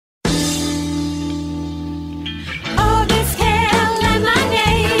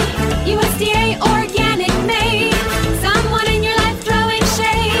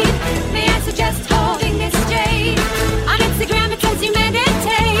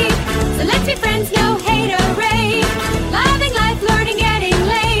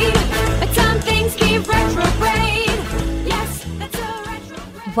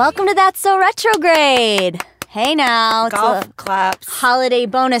Welcome to That's So Retrograde. Hey now. It's Golf claps. Holiday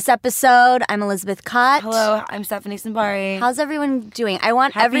bonus episode. I'm Elizabeth Cott. Hello, I'm Stephanie Simbari. How's everyone doing? I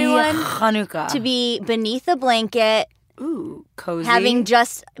want Happy everyone Hanukkah. to be beneath a blanket, Ooh, cozy. having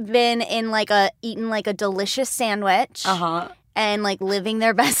just been in eaten a delicious sandwich. And living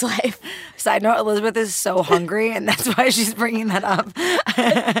their best life. Side note, Elizabeth is so hungry, and that's why she's bringing that up.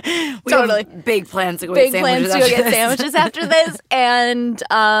 We Totally. have big plans to go Big get plans sandwiches to go after get this. sandwiches after this.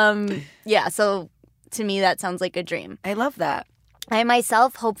 And yeah, so to me that sounds like a dream. I love that. I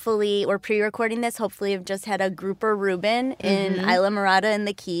myself, hopefully, we're pre-recording this, hopefully have just had a grouper Reuben in Isla Morada in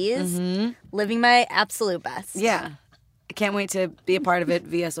the Keys, living my absolute best. Yeah. I can't wait to be a part of it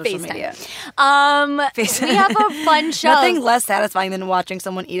via social media. FaceTime. We have a fun show. Nothing less satisfying than watching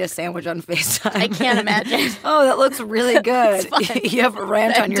someone eat a sandwich on FaceTime. I can't imagine. Oh, that looks really good. You have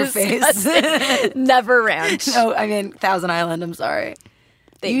ranch on your face. Never ranch. No, I mean Thousand Island, I'm sorry.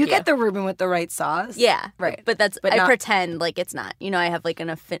 Thank you. Get the Reuben with the right sauce. Yeah. Right. But I not, pretend like it's not. You know, I have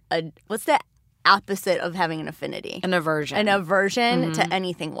what's the opposite of having an affinity? An aversion. An aversion to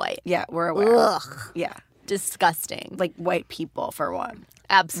anything white. Yeah, we're aware. Ugh. Yeah. Disgusting. Like white people, for one.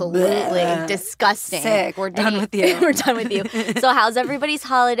 Absolutely. Blech. Disgusting. Sick. We're done with you. We're done with you. So how's everybody's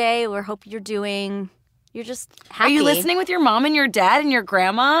holiday? We hope you're just happy. Are you listening with your mom and your dad and your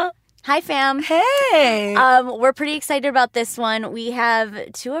grandma? Hi, fam. Hey. We're pretty excited about this one. We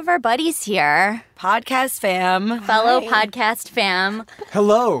have two of our buddies here. Podcast fam. Fellow podcast fam.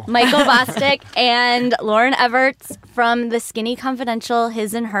 Hello. Michael Bosstick and Lauren Everts from the Skinny Confidential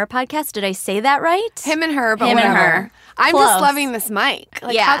His and Her podcast. Did I say that right? Him and her, but Him and whatever. her. I'm Close. just loving this mic.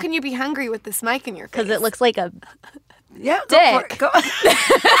 Yeah. How can you be hungry with this mic in your face? Because it looks like a Yeah, dick. Go for it.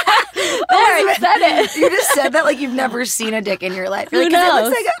 There, I said it. You just said that like you've never seen a dick in your life. You're Who like, 'cause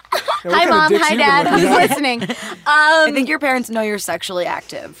knows? It looks like Yeah, what Hi, kind of Mom. dicks Hi, you Dad. looking Who's at? listening? I think your parents know you're sexually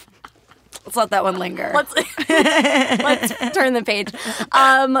active. Let's let that one linger. Let's turn the page.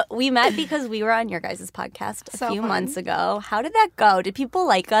 We met because we were on your guys' podcast a few months ago. How did that go? Did people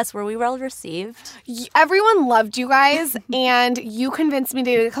like us? Were we well received? Everyone loved you guys, and you convinced me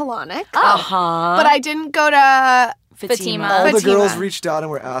to go to Colonic. Uh-huh. But I didn't go to Fatima. All the Fatima. girls reached out and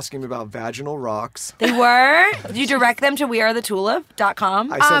were asking me about vaginal rocks. They were? Did you direct them to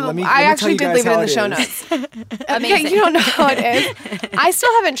wearethetulip.com? I said, let me I tell actually you did guys leave it how in the show is. notes. Amazing. Okay, you don't know how it is. I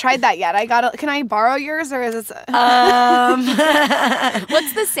still haven't tried that yet. Can I borrow yours, or is this?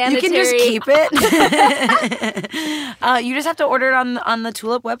 What's the sanitary? You can just keep it. You just have to order it on the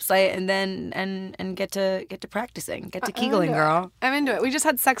Tulip website and then and get to practicing, get to Kegeling, girl. I'm into it. We just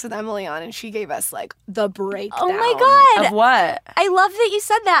had sex with Emily on, and she gave us the breakdown. Oh my God. Of what? I love that you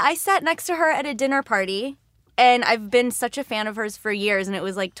said that. I sat next to her at a dinner party, and I've been such a fan of hers for years, and it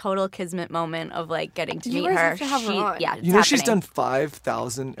was total kismet moment of getting to You meet guys her. have to have her on. Yeah, it's You know she's happening. done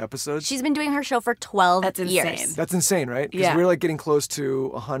 5,000 episodes? She's been doing her show for 12 That's years. insane. That's insane, right? Because Yeah. we're getting close to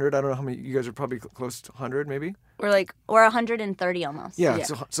 100. I don't know how many. You guys are probably close to 100, maybe? We're like, Or 130 almost. Yeah, Yeah.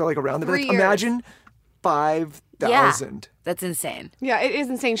 So around there. 3 years. Imagine 5,000. that's insane. Yeah, it is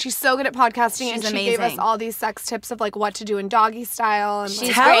insane. She's so good at podcasting, She's and she gave us amazing. all these sex tips of what to do in doggy style. And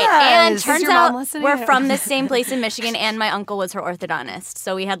She's Tell great. us. And Is turns your mom out listening? we're from the same place in Michigan, and my uncle was her orthodontist.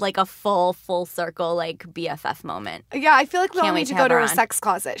 So we had a full circle BFF moment. yeah, I feel like we Can't all wait need to to go have to her her on. sex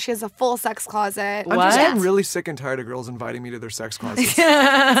closet. She has a full sex closet. I'm What? just getting really sick and tired of girls inviting me to their sex closets. Must be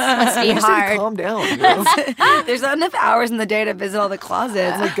I just need to hard. calm down, you know? There's not enough hours in the day to visit all the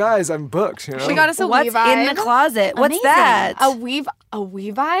closets. Like, guys, I'm booked, you know? She got us a What's wee vibe. in the closet? What's Amazing. that? A wee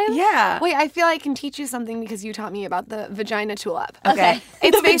vibe? Yeah. Wait, I feel I can teach you something because you taught me about the vagina tulip. Okay.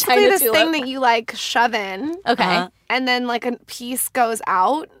 It's The basically vagina this tulip. thing that you shove in, Okay. and then a piece goes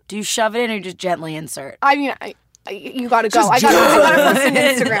out. Do you shove it in or just gently insert? I mean, you gotta go. Just I gotta post on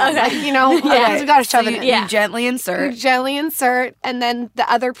Instagram. You gotta shove it in. You gently insert. You gently insert, and then the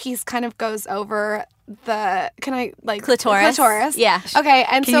other piece kind of goes over the. Can I Clitoris? Clitoris. Yeah. Okay,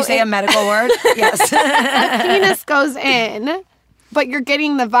 and Can so you say a medical word? Yes. the penis goes in, but you're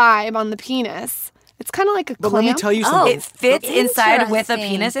getting the vibe on the penis. It's kind of like a But clamp. let me tell you something. It fits inside with a Interesting.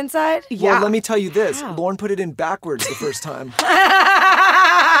 penis inside? Yeah. Well, let me tell you this. Lauren put it in backwards the first time.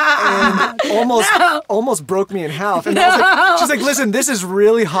 And almost broke me in half. And I was she's like, listen, this is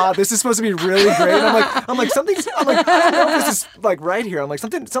really hot. This is supposed to be really great. And I'm like, I don't know if this is right here. I'm like,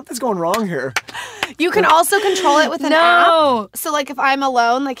 something's going wrong here. You can also control it with an app. So, like, if I'm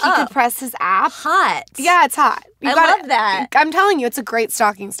alone, like, he could press his app. Hot. Yeah, it's hot. I love that. I'm telling you, it's a great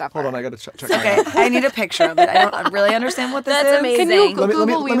stocking stuffer. Hold on, I gotta check. Okay, I need a picture of it. I don't really understand what this is. That's amazing. Can you Let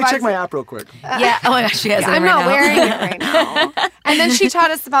Google me check my app real quick. Yeah. Oh my gosh, she has it I'm right not now. wearing it right now. And then she taught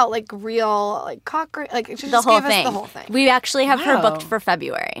us about, like, real, like, cockroach. Like, she The just whole gave thing. us the whole thing. We actually have her Wow. booked for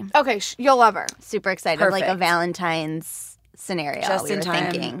February. Okay, you'll love her. Super excited. Like a Perfect. Valentine's scenario. Just we in were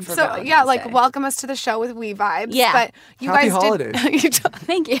time thinking. for So, yeah, like, Day. welcome us to the show with We Vibes. Yeah. But you Happy guys holidays. did.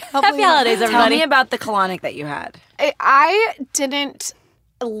 Thank you. Happy holidays, Tell everybody. me about the colonic that you had. I didn't.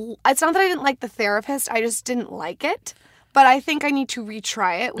 It's not that I didn't like the therapist. I just didn't like it. But I think I need to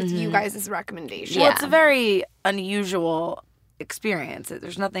retry it with you guys' recommendations. Yeah. Well, it's a very unusual experience.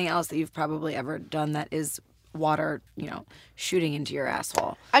 There's nothing else that you've probably ever done that is water, shooting into your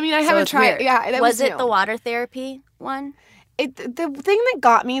asshole. I mean, I So haven't it's tried. weird. Yeah, that was it new. the water therapy one? The thing that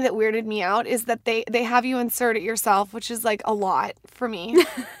got me, that weirded me out, is that they have you insert it yourself, which is like a lot for me,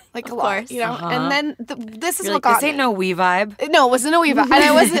 like a lot, course. And then this is You're what like, got this ain't me. no wee vibe. No, it wasn't a Weeva, and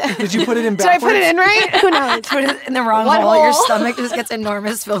I wasn't. Did you put it in Did I backwards? put it in right? Who knows? Put it in the wrong What hole. Your hole? stomach just gets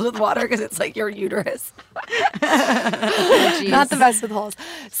enormous, filled with water because it's like your uterus. Not the best with holes.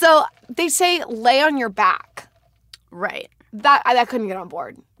 So they say lay on your back. Right. That couldn't get on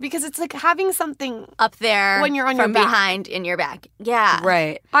board because it's like having something. Up there When you're on your from back. behind in your back. Yeah.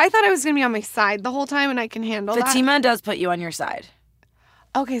 Right. I thought I was gonna be on my side the whole time, and I can handle that. Fatima does put you on your side.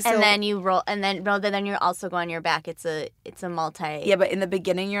 Okay, so And then you roll, and then you also go on your back. It's a multi. Yeah, but in the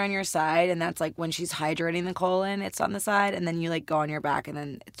beginning you're on your side, and that's like when she's hydrating the colon, it's on the side, and then you like go on your back, and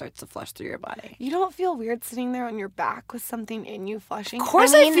then it starts to flush through your body. you don't feel weird sitting there on your back with something in you flushing. Of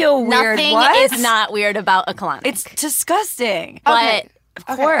course, I feel weird. Nothing What? is not weird about a colonic. It's disgusting. but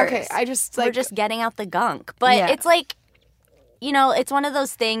Of course. Okay, I just like we're just getting out the gunk. But Yeah. it's like, it's one of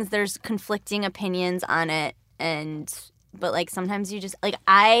those things. There's conflicting opinions on it, but like sometimes you just like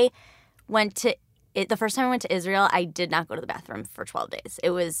I went to it the first time I went to Israel. I did not go to the bathroom for 12 days. It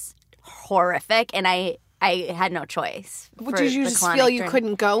was horrific, and I had no choice. What, for did you the just colonic feel you during-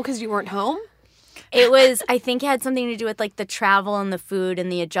 couldn't go because you weren't home? It was. I think it had something to do with like the travel and the food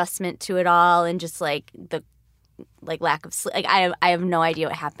and the adjustment to it all, and just like the lack of sleep. Like I have no idea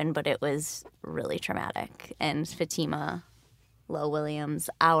what happened, but it was really traumatic. And Fatima Lowe Williams,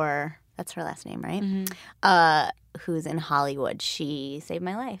 that's her last name, right? Who's in Hollywood. She saved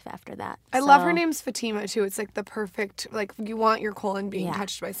my life after that. I love her name's Fatima too. It's like the perfect, like you want your colon being Yeah.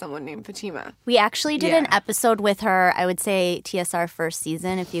 touched by someone named Fatima. We actually did Yeah. an episode with her, I would say TSR first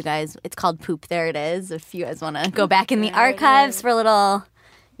season. If you guys, it's called Poop There It Is. If you guys want to go back in the archives for a little,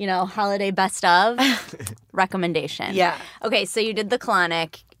 holiday best of recommendation. Yeah. Okay, so you did the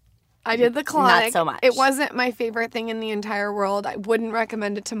colonic. I did the colonic. so much. It wasn't my favorite thing in the entire world. I wouldn't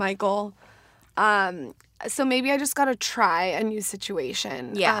recommend it to Michael. So maybe I just got to try a new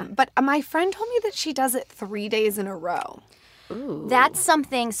situation. Yeah. But my friend told me that she does it 3 days in a row. That's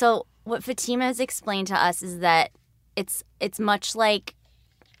something. So what Fatima has explained to us is that it's much like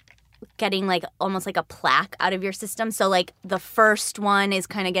getting like almost like a plaque out of your system. So like the first one is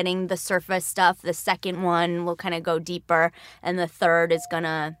kind of getting the surface stuff. The second one will kind of go deeper, and the third is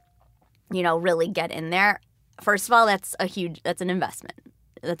gonna, really get in there. First of all, that's an investment.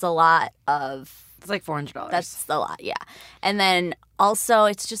 That's a lot of. It's like $400. That's a lot, yeah. And then also,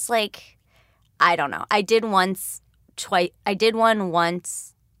 it's just like, I don't know. I did one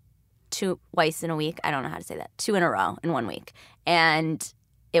once, twice in a week. I don't know how to say that. 2 in a row in 1 week. And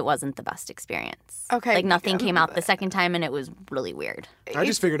it wasn't the best experience. Okay. Like nothing came out the second time, and it was really weird. I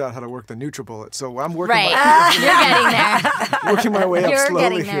just figured out how to work the NutriBullet, so I'm working Right. You're getting there. working my way up You're slowly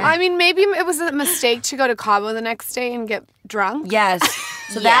getting there. here. I mean, maybe it was a mistake to go to Cabo the next day and get drunk. Yes.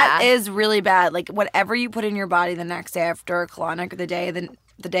 So that Yeah. is really bad. Like whatever you put in your body the next day after a colonic, or the day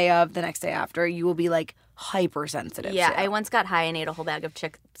of, the next day after, you will be like hypersensitive. Yeah, to. I once got high and ate a whole bag of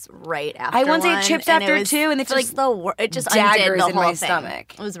chips right after I once ate one, chips and it after was too, and they feel just it just daggers undid the in whole my thing.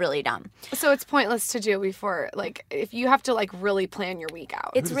 stomach. It was really dumb. So it's pointless to do before, like, if you have to, like, really plan your week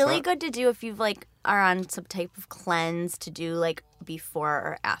out. It's does really that? good to do if you've like are on some type of cleanse, to do like before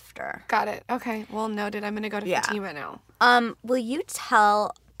or after. Got it. Okay. Well, noted. I'm going to go to Yeah. Fatima now. Will you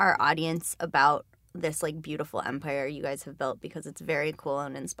tell our audience about this like beautiful empire you guys have built, because it's very cool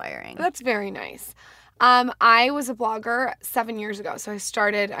and inspiring? That's very nice. I was a blogger 7 years ago, so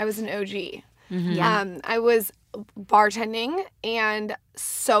I was an OG. Yeah. I was bartending and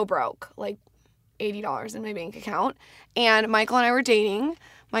so broke, like $80 in my bank account. And Michael and I were dating.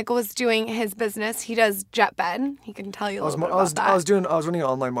 Michael was doing his business. He does Jetbed. He can tell you a little bit about that. I was running an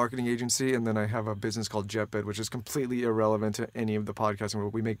online marketing agency, and then I have a business called Jetbed, which is completely irrelevant to any of the podcasting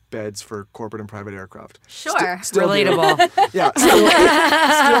world. We make beds for corporate and private aircraft. Sure. Still Relatable. Yeah, still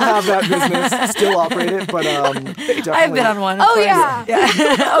have that business, still operate it, but definitely. I've been on one. Oh, yeah.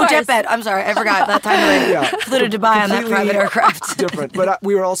 Oh, Jetbed. I'm sorry. I forgot that time that I flew to Dubai on that private aircraft. Different, but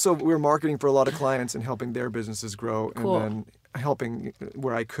we were marketing for a lot of clients and helping their businesses grow, Cool. and then helping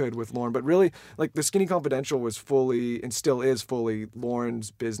where I could with Lauren. But really, like, the Skinny Confidential was fully, and still is fully,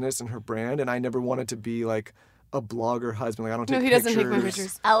 Lauren's business and her brand, and I never wanted to be like a blogger husband. Like, I don't take No, he pictures. doesn't take my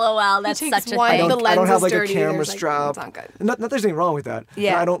pictures. LOL, that's He takes such a one. thing. The I lens don't have is like a dirty. camera There's, like, strap. it's not good. Not there's anything wrong with that.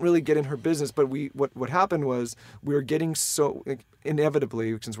 Yeah. And I don't really get in her business, but what happened was we were getting so,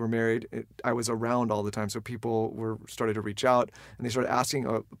 inevitably, since we're married, I was around all the time, so people started to reach out, and they started asking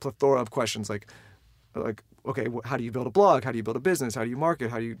a plethora of questions like, okay, how do you build a blog? How do you build a business? How do you market?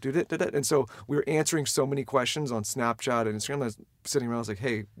 How do you do that? And so we were answering so many questions on Snapchat and Instagram. I was sitting around, I was like,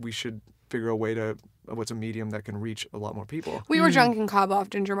 hey, we should figure a way to, what's a medium that can reach a lot more people. We were drunk in Cabo off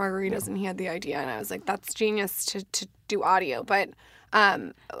ginger margaritas, and he had the idea, and I was like, "That's genius to do audio." But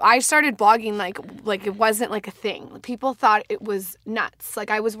I started blogging like it wasn't like a thing. People thought it was nuts. Like,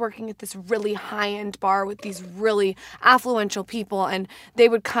 I was working at this really high-end bar with these really affluential people, and they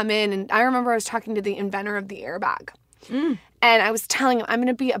would come in, and I remember I was talking to the inventor of the airbag. And I was telling him, I'm going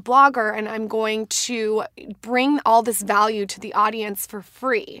to be a blogger, and I'm going to bring all this value to the audience for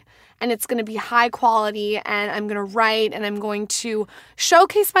free. And it's going to be high quality, and I'm going to write, and I'm going to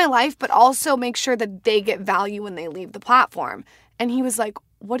showcase my life, but also make sure that they get value when they leave the platform. And he was like,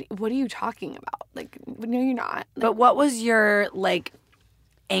 what are you talking about? Like, no, you're not. But what was your, like,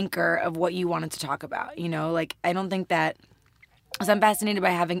 anchor of what you wanted to talk about? You know, like, I don't think that, because I'm fascinated by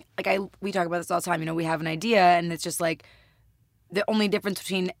having, like, we talk about this all the time, you know, we have an idea, and it's just like, the only difference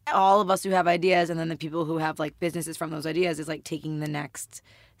between all of us who have ideas and then the people who have, like, businesses from those ideas is, like, taking the next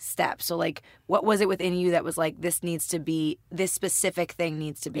step. So, like, what was it within you that was like, this specific thing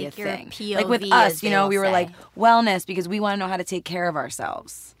needs to be Like a your thing? POV, like with as us, you they know, will we were say. like, wellness, because we want to know how to take care of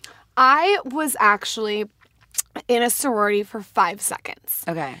ourselves. I was actually in a sorority for 5 seconds.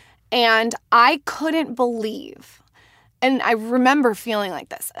 Okay. And I couldn't believe, and I remember feeling like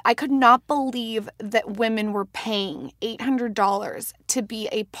this, I could not believe that women were paying $800 to be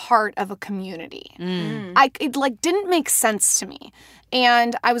a part of a community. It like didn't make sense to me.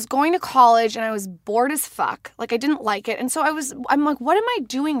 And I was going to college, and I was bored as fuck. Like, I didn't like it. And so I'm like, what am I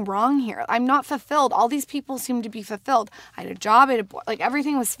doing wrong here? I'm not fulfilled. All these people seem to be fulfilled. I had a job, like,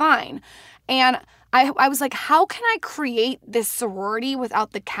 everything was fine. And I was like, how can I create this sorority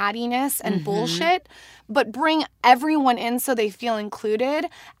without the cattiness and bullshit, but bring everyone in so they feel included,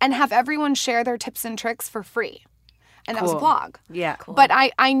 and have everyone share their tips and tricks for free? And that was a blog. Yeah. Cool. But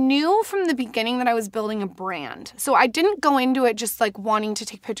I knew from the beginning that I was building a brand. So I didn't go into it just like wanting to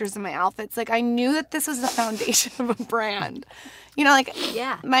take pictures of my outfits. Like, I knew that this was the foundation of a brand. You know, like,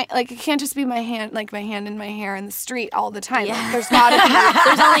 Yeah. it can't just be my hand in my hair in the street all the time. Yeah. Like, there's got to be.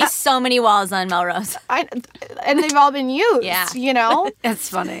 There's only so many walls on Melrose. And they've all been used, Yeah. you know? That's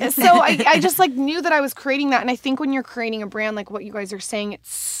funny. So I just like knew that I was creating that. And I think when you're creating a brand, like what you guys are saying,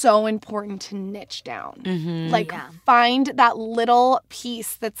 it's so important to niche down. Like, Yeah. find that little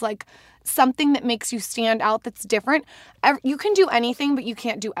piece that's like something that makes you stand out, that's different. You can do anything, but you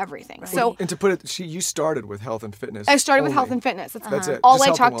can't do everything. So And to put it, you started with health and fitness. I started with only. health and fitness. That's it. All Just I health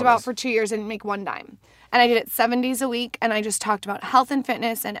and talked about wellness. for 2 years. I didn't make one dime. And I did it 7 days a week, and I just talked about health and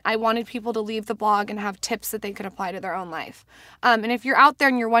fitness, and I wanted people to leave the blog and have tips that they could apply to their own life. And if you're out there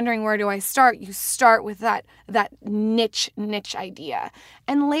and you're wondering, where do I start? You start with that niche idea.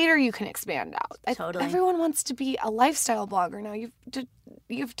 And later you can expand out. Totally. Everyone wants to be a lifestyle blogger now. You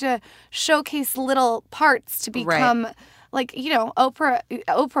have to showcase little parts to become... Like, you know,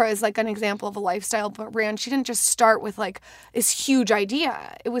 Oprah is like an example of a lifestyle brand. She didn't just start with like this huge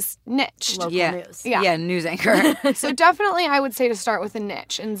idea. It was niched. Local news. Yeah. News anchor. So definitely I would say to start with a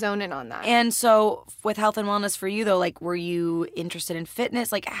niche and zone in on that. And so with health and wellness for you, though, like, were you interested in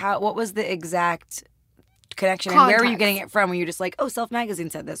fitness? Like, what was the exact connection? And where were you Context. getting it from? Were you just like, oh, Self Magazine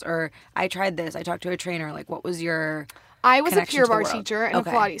said this, or I tried this, I talked to a trainer? Like, what was your I was a connection Pure to the Barre world? teacher and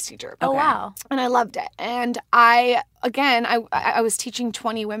Okay. a Pilates teacher. Oh, wow. And I loved it. And I was teaching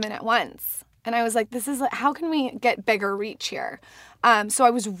 20 women at once. And I was like, this is how can we get bigger reach here? So I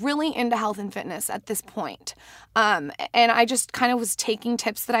was really into health and fitness at this point. And I just kind of was taking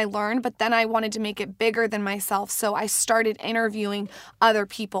tips that I learned, but then I wanted to make it bigger than myself. So I started interviewing other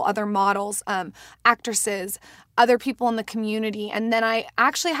people, other models, actresses, other people in the community. And then I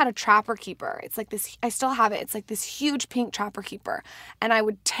actually had a trapper keeper. It's like this, I still have it. It's like this huge pink trapper keeper. And I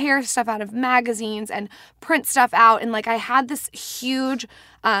would tear stuff out of magazines and print stuff out. And like I had this huge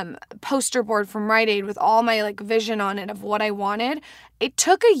poster board from Rite Aid with all my like vision on it of what I wanted. It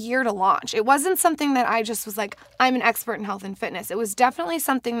took a year to launch. It wasn't something that I just was like, I'm an expert in health and fitness. It was definitely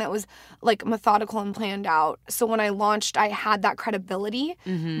something that was like methodical and planned out. So when I launched, I had that credibility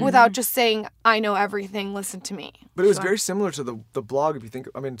without just saying, I know everything, listen to me. But it was very similar to the blog, if you think,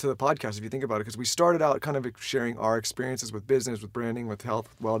 to the podcast, if you think about it, because we started out kind of sharing our experiences with business, with branding, with health,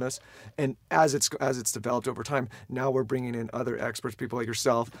 with wellness. And as it's developed over time, now we're bringing in other experts, people like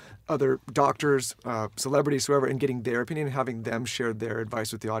yourself, other doctors, celebrities, whoever, and getting their opinion and having them share their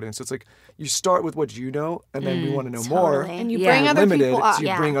advice with the audience. So it's like you start with what you know, and then we want to know more. Totally. And you bring other people up. So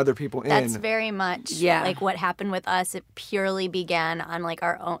you bring other people in. That's very much like what happened with us. It purely began on like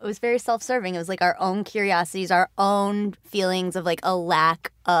our own. It was very self-serving. It was like our own curiosities, our own feelings of like a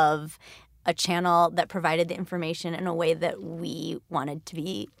lack of a channel that provided the information in a way that we wanted to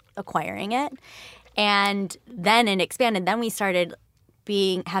be acquiring it. And then it expanded. Then we started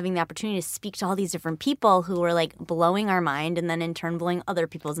having the opportunity to speak to all these different people who were like blowing our mind, and then in turn blowing other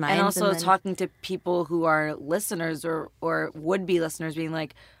people's minds. And also talking to people who are listeners or would-be listeners, being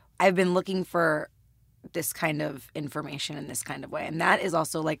like, I've been looking for this kind of information in this kind of way. And that is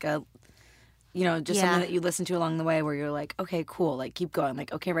also like a, just something that you listen to along the way where you're like, okay, cool, like keep going.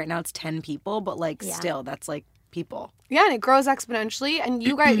 Like, okay, right now it's 10 people, but like still that's like people. Yeah, and it grows exponentially. And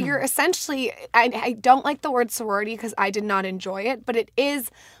you guys, you're essentially, I don't like the word sorority because I did not enjoy it, but it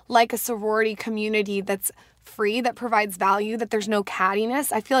is like a sorority community that's free, that provides value, that there's no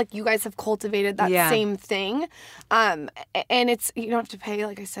cattiness. I feel like you guys have cultivated that same thing. And it's, you don't have to pay,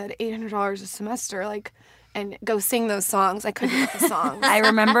 like I said, $800 a semester, like, and go sing those songs. I couldn't get the songs. I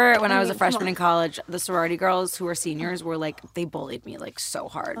remember when I was a freshman in college, the sorority girls who were seniors were like, they bullied me like so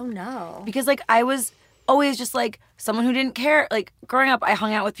hard. Oh no. Because like I was always just like someone who didn't care. Like growing up, I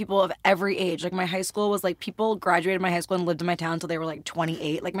hung out with people of every age. Like my high school was like people graduated my high school and lived in my town until they were like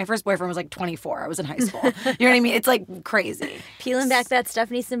 28. Like my first boyfriend was like 24. I was in high school. You know what I mean? It's like crazy. Peeling back that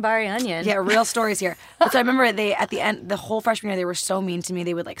Stephanie Simbari onion. Yeah, real stories here. But so I remember they, at the end, the whole freshman year, they were so mean to me.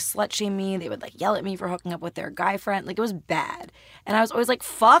 They would like slut shame me. They would like yell at me for hooking up with their guy friend. Like it was bad. And I was always like,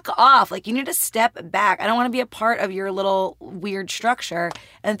 fuck off. Like you need to step back. I don't want to be a part of your little weird structure.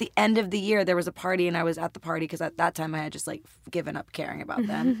 And at the end of the year, there was a party and I was at the party because at that time I had just like given up caring about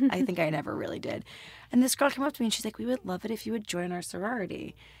them. I think I never really did. And this girl came up to me and she's like, we would love it if you would join our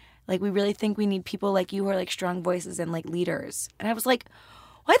sorority. Like we really think we need people like you who are like strong voices and like leaders. And I was like,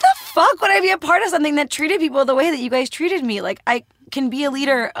 why the fuck would I be a part of something that treated people the way that you guys treated me? Like I can be a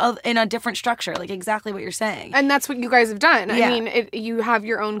leader in a different structure, like exactly what you're saying. And that's what you guys have done. Yeah. I mean, you have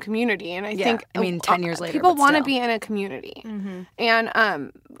your own community, and I think 10 years later, people want to be in a community, and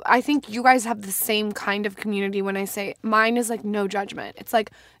I think you guys have the same kind of community. When I say mine is like no judgment, it's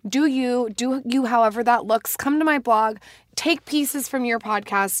like do you however that looks. Come to my blog. Take pieces from your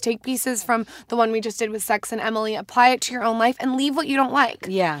podcast, take pieces from the one we just did with Sex and Emily, apply it to your own life, and leave what you don't like.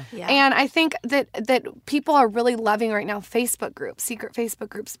 Yeah. And I think that people are really loving right now Facebook groups, secret Facebook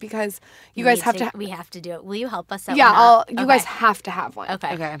groups, because you guys have to. We have to do it. Will you help us? You guys have to have one.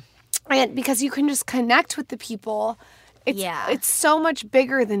 Okay. And because you can just connect with the people. It's so much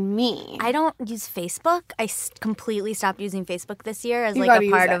bigger than me. I don't use Facebook. I completely stopped using Facebook this year as like a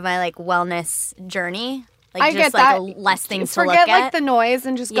part of my like wellness journey. Like I just get that. Less things to look Forget at. like the noise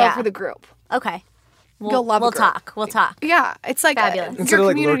and just go for the group. Okay. You'll love a We'll group. talk. We'll talk. Yeah, it's like Fabulous. Instead of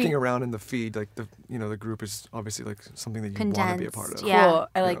like lurking around in the feed, like the group is obviously like something that you want to be a part of. Yeah. Cool.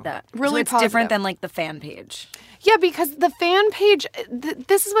 I like that. Really so it's positive. different than like the fan page. Yeah, because the fan page,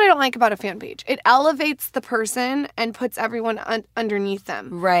 this is what I don't like about a fan page. It elevates the person and puts everyone underneath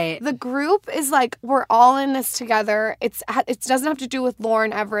them. Right. The group is like, we're all in this together. It doesn't have to do with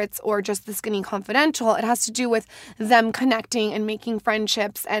Lauren Everett's or just the Skinny Confidential. It has to do with them connecting and making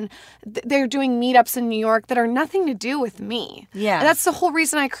friendships. And they're doing meetups in New York that are nothing to do with me. Yeah. And that's the whole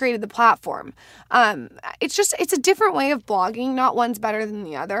reason I created the platform. It's a different way of blogging. Not one's better than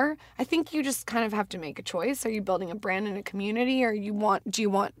the other. I think you just kind of have to make a choice. Are you building a brand in a community, or do you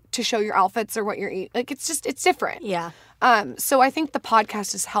want to show your outfits or what you're eating? Like it's different. Yeah. So I think the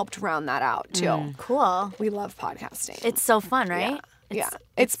podcast has helped round that out too. Cool. We love podcasting. It's so fun, right?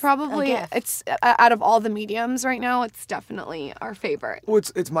 It's probably out of all the mediums right now, it's definitely our favorite. Well,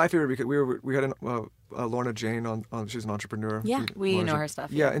 it's my favorite because we had Lorna Jane on she's an entrepreneur. Yeah. We Lorna know Jane. her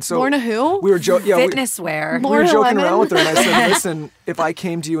stuff. Yeah, and so Lorna who? we were Fitness wear. we were Lorna joking Lemon? around with her, and I said, listen, if I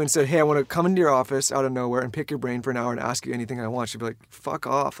came to you and said, hey, I want to come into your office out of nowhere and pick your brain for an hour and ask you anything I want, she'd be like, fuck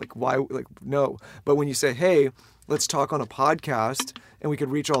off. Like, why? Like, no. But when you say, hey, let's talk on a podcast and we could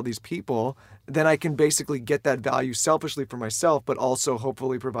reach all these people, then I can basically get that value selfishly for myself, but also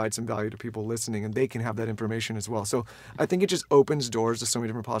hopefully provide some value to people listening, and they can have that information as well. So I think it just opens doors to so many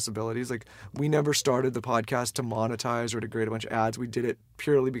different possibilities. Like, we never started the podcast to monetize or to create a bunch of ads. We did it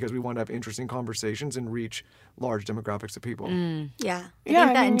purely because we wanted to have interesting conversations and reach large demographics of people. Yeah. Yeah, I think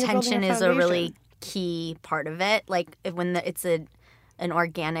I that mean, you're building intention a is a really foundation. key part of it. Like when it's an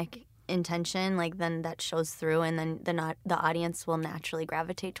organic intention, like then that shows through, and then the audience will naturally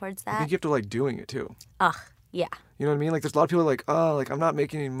gravitate towards I that. think you have to like doing it too. Yeah. You know what I mean? Like, there's a lot of people like, oh, like I'm not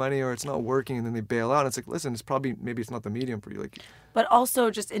making any money or it's not working, and then they bail out. And it's like, listen, maybe it's not the medium for you. Like, But also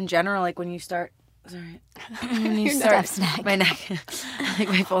just in general, like when you start, sorry, when you Your start neck. my neck, like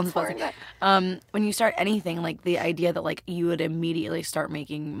my phone's buzzing. When you start anything, like the idea that like you would immediately start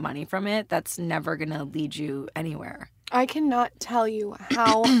making money from it, that's never gonna lead you anywhere. I cannot tell you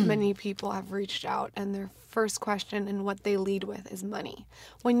how many people have reached out and their first question and what they lead with is money.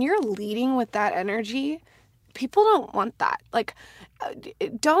 When you're leading with that energy, people don't want that. Like,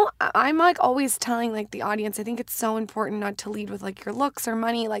 I'm like always telling like the audience, I think it's so important not to lead with like your looks or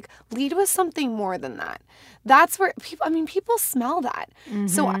money. Like, lead with something more than that. That's where people smell that.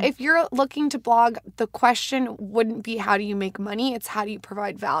 So if you're looking to blog, the question wouldn't be how do you make money? It's how do you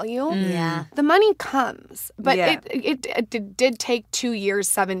provide value? Yeah. The money comes, but Yeah. it did take 2 years,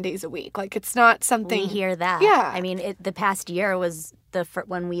 7 days a week. Like, it's not something. We hear that. Yeah. I mean, the past year was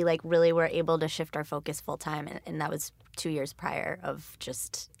when we like really were able to shift our focus full time, and that was 2 years prior of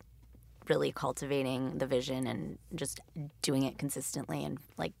just really cultivating the vision and just doing it consistently and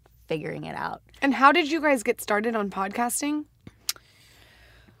like figuring it out. And how did you guys get started on podcasting?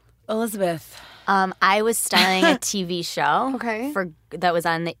 Elizabeth, I was styling a TV show Okay. that was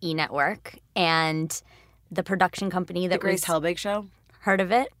on the E Network, and the production company the that Grace was Helbig show. heard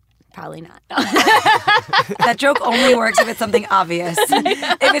of it. Probably not. That joke only works if it's something obvious.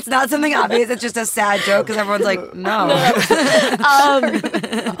 If it's not something obvious, it's just a sad joke because everyone's like, no.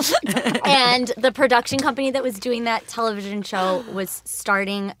 And the production company that was doing that television show was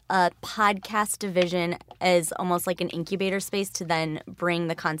starting a podcast division as almost like an incubator space to then bring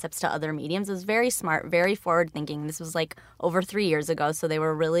the concepts to other mediums. It was very smart, very forward thinking. This was like over 3 years ago, so they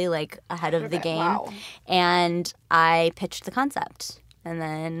were really like ahead of the game. Wow. And I pitched the concept. And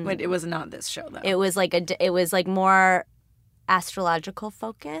then But it was not this show though. it was like more astrological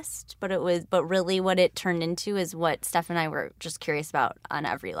focused, but really what it turned into is what Steph and I were just curious about on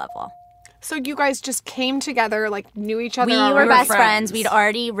every level. So you guys just came together, like knew each other. We already? were best friends. friends. We'd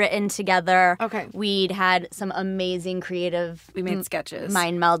already written together. Okay. We'd had some amazing creative we made sketches,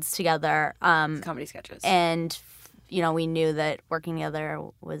 mind melds together. comedy sketches. And we knew that working together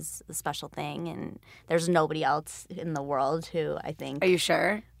was a special thing, and there's nobody else in the world who I think Are you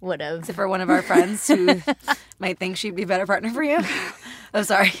sure? would have. Except for one of our friends who might think she'd be a better partner for you. Oh,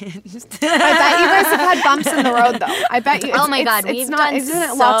 sorry. I bet you guys have had bumps in the road, though. I bet you. Oh my God, it's we've not. done Isn't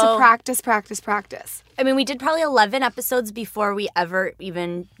it lots so- of practice? I mean, we did probably 11 episodes before we ever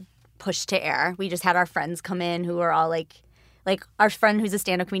even pushed to air. We just had our friends come in who were all like our friend who's a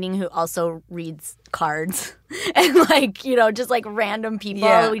stand-up comedian who also reads cards and just like random people.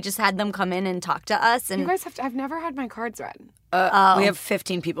 Yeah. We just had them come in and talk to us. And You guys have to. I've never had my cards read. We have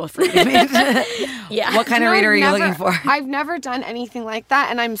 15 people for reading. yeah. What kind of No, reader are you I've looking never- for? I've never done anything like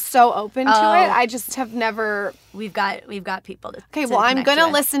that, and I'm so open to it. I just have never. We've got people to Okay, to well, I'm connect gonna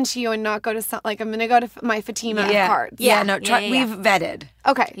with. listen to you and not go to some. Like, I'm gonna go to my Fatima Yeah. cards. Yeah, no, Yeah. we've vetted.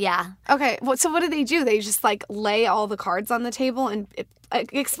 Okay. Yeah. Okay. Well, so what do? They just like lay all the cards on the table and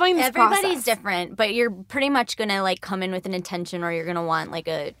explain this Everybody's process. different, but you're pretty much gonna like come in with an intention, or you're gonna want like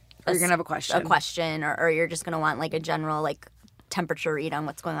Or you're going to have a question. or you're just gonna want like a general like temperature read on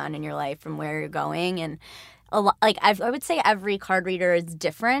what's going on in your life and where you're going. And I would say every card reader is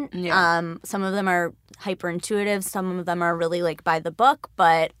different. Yeah. Some of them are hyper intuitive, some of them are really like by the book,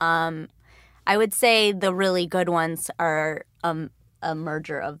 but I would say the really good ones are a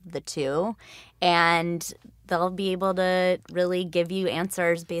merger of the two, and they'll be able to really give you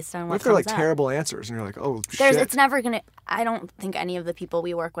answers based on what what if they're like comes up. terrible answers and you're like, oh shit? It's never gonna. I don't think any of the people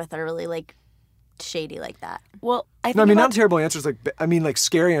we work with are really like shady like that. Well, I think No, I mean about- not terrible answers. Like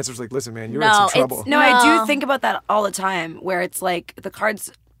scary answers. Like, listen, man, you're in No, some it's- trouble. No, I No. do think about that all the time where it's like the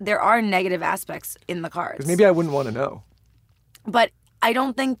cards, there are negative aspects in the cards. Because maybe I wouldn't want to know. But I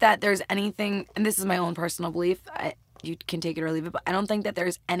don't think that there's anything, and this is my own personal belief, you can take it or leave it, but I don't think that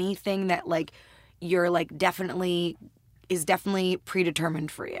there's anything that like you're like definitely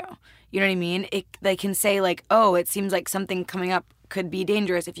predetermined for you. You know what I mean? They can say like, oh, it seems like something coming up could be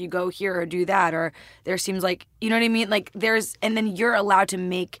dangerous if you go here or do that, or there seems like, you know what I mean? Like and then you're allowed to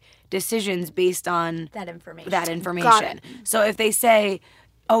make decisions based on that information. Got it. So if they say,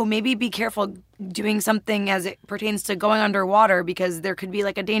 oh, maybe be careful doing something as it pertains to going underwater because there could be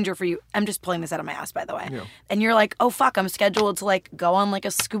like a danger for you. I'm just pulling this out of my ass, by the way. Yeah. And you're like, oh, fuck, I'm scheduled to like go on like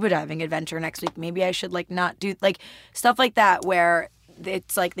a scuba diving adventure next week. Maybe I should like not do like stuff like that where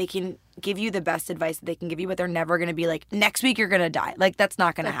it's like they can give you the best advice that they can give you, but they're never going to be like, next week you're going to die. Like, that's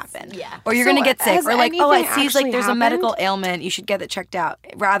not going to happen. Yeah. Or you're So going to get sick. has Or like, oh, it anything seems like actually there's a medical happened? ailment. You should get it checked out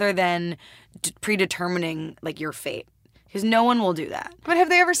rather than predetermining like your fate. Because no one will do that. But have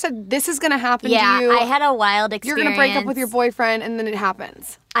they ever said, this is going to happen Yeah, to you? I had a wild You're experience. going to break up with your boyfriend, and then it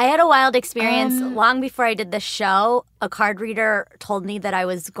happens. I had a wild experience long before I did the show. A card reader told me that I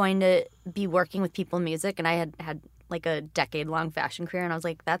was going to be working with people in music, and I had like a decade-long fashion career, and I was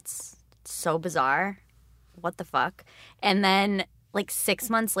like, that's so bizarre. What the fuck? And then like 6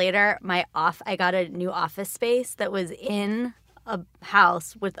 months later, I got a new office space that was in a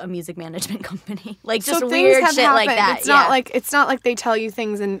house with a music management company. Like just so weird things have shit happened. like that. It's not like they tell you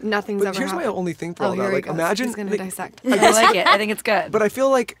things and nothing's But ever here's my happened. only thing for Oh, all that. here he Like, goes. imagine. He's going to like, dissect. I like it. I think it's good. But I feel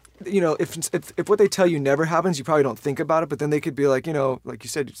like, you know, if what they tell you never happens, you probably don't think about it. But then they could be like, you know, like you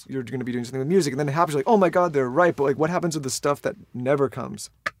said, you're going to be doing something with music, and then it happens. You're like, oh my God, they're right. But like, what happens with the stuff that never comes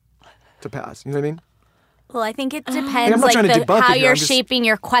to pass? You know what I mean? Well, I think it I'm depends, not trying to like debunk how it here, you're I'm just- shaping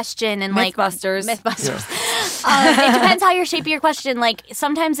your question and like Mythbusters. It depends how you're shaping your question. Like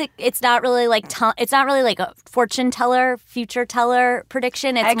sometimes it's not really like it's not really like a fortune teller, future teller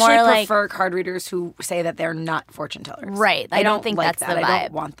prediction. It's I actually more like prefer card readers who say that they're not fortune tellers. Right. I don't think like that's that. the I vibe.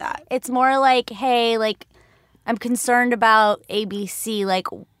 don't want that. it's more like, hey, like I'm concerned about ABC. Like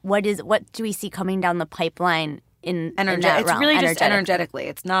what do we see coming down the pipeline in that It's realm? really just energetically.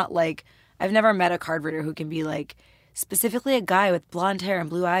 It's not like I've never met a card reader who can be like, specifically a guy with blonde hair and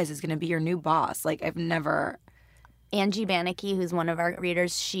blue eyes is going to be your new boss. Like I've never. Angie Bannicky, who's one of our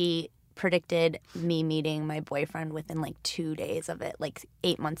readers, she predicted me meeting my boyfriend within like 2 days of it, like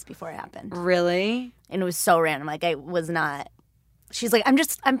 8 months before it happened. Really? And it was so random. Like I was not. She's like,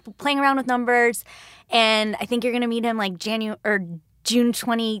 I'm playing around with numbers, and I think you're gonna meet him like June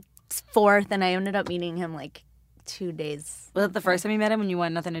 24th, and I ended up meeting him like 2 days. Was it the first time you met him when you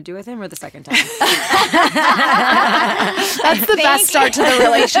wanted nothing to do with him, or the second time? That's the best start to the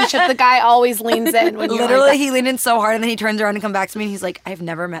relationship. The guy always leans in. When Literally, he leaned in so hard, and then he turns around and comes back to me, and he's like, "I've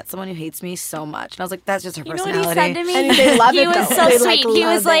never met someone who hates me so much." And I was like, "That's just her You know personality." what he said to me? And they love he it, was though. so They, sweet. like, He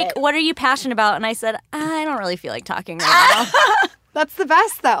was love like, it. "What are you passionate about?" And I said, "I don't really feel like talking right now." That's the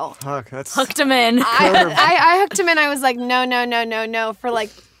best, though. Fuck, that's Hooked him in. I hooked him in. I was like, no, for like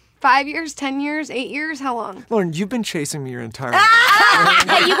 5 years, 10 years, 8 years. How long? Lauren, you've been chasing me your entire life.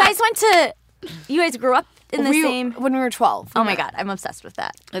 Hey, you guys grew up in the same. When we were 12. Oh my God, I'm obsessed with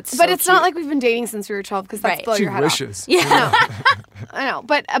that. It's But so it's not cute. like we've been dating since we were 12 because that's Right. blow She your head wishes. Yeah. I know,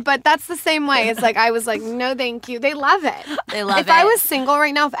 but that's the same way. It's like I was like, no, thank you. They love it. They love if it. I was single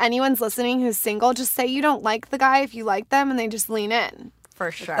right now, if anyone's listening who's single, just say you don't like the guy if you like them, and they just lean in.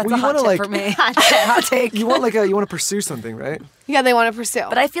 For sure. That's Well, a you hot wanna, tip like- for me. Hot take. You want to pursue something, right? Yeah, they want to pursue.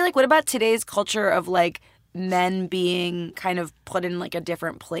 But I feel like, what about today's culture of like men being kind of put in like a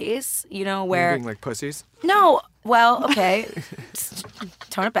different place? You know, where Being like pussies. no, well, okay,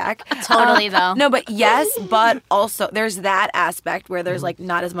 tone it back. Totally, though. No, but yes, but also there's that aspect where there's like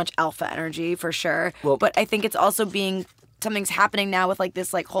not as much alpha energy for sure. Well- But I think it's also something's happening now with like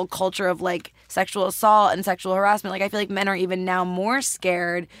this like whole culture of like sexual assault and sexual harassment. Like I feel like men are even now more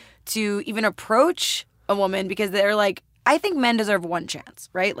scared to even approach a woman because they're like, I think men deserve one chance,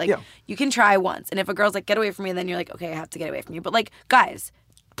 right? Like Yeah. you can try once, and if a girl's like, get away from me, then you're like, okay, I have to get away from you. But like, guys,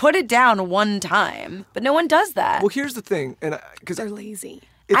 put it down one time. But no one does that. Well, here's the thing, and because they're lazy.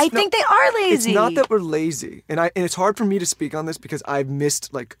 I think they are lazy. It's not that we're lazy, and it's hard for me to speak on this because I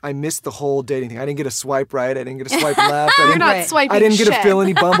missed the whole dating thing. I didn't get a swipe right. I didn't get a swipe left. You're didn't, not Right. swiping I didn't get to shit. fill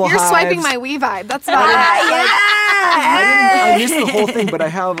any Bumble You're swiping hives. my Wii vibe. That's about it. I missed the whole thing, but I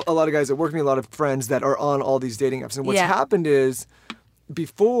have a lot of guys that work with me, a lot of friends that are on all these dating apps. And what's Yeah. happened is,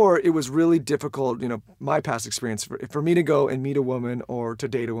 before it was really difficult, you know, my past experience, for me to go and meet a woman or to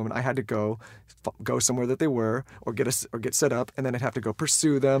date a woman, I had to go somewhere that they were or get set up, and then I'd have to go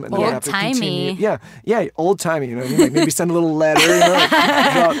pursue them, and then I'd have to continue. Old-timey. Yeah, old timey. You know what I mean? Like maybe send a little letter. You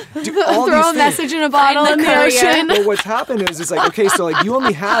know, like, do all Throw these a things. message in a bottle Find in the the courier. ocean. But what's happened is, it's like, okay, so like you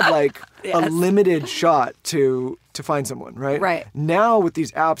only have like a limited shot to find someone, right? Right. Now with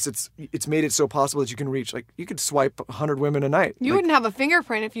these apps, it's made it so possible that you can reach, like, you could swipe 100 women a night. You Like, wouldn't have a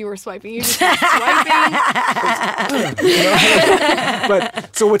fingerprint if you were swiping. You just keep swiping. but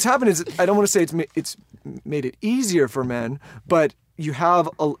so what's happened is, I don't want to say it's made it easier for men, but you have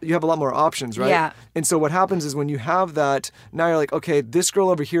a lot more options, right? Yeah. And so what happens is when you have that, now you're like, okay, this girl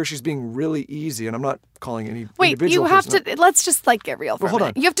over here, she's being really easy, and I'm not calling any Wait, individual you have person to. Let's just like get real for hold a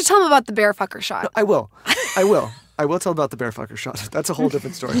minute. on. You have to tell them about the bear fucker shot. I will. I will tell about the bear fucker shot. That's a whole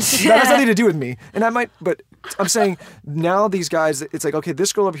different story. That has nothing to do with me. And I might, but I'm saying now these guys, it's like, okay,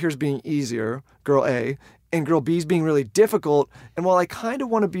 this girl over here is being easier, girl A, and girl B is being really difficult. And while I kind of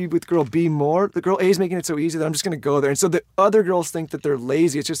want to be with girl B more, the girl A is making it so easy that I'm just going to go there. And so the other girls think that they're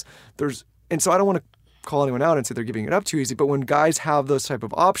lazy. It's just, and so I don't want to call anyone out and say they're giving it up too easy. But when guys have those type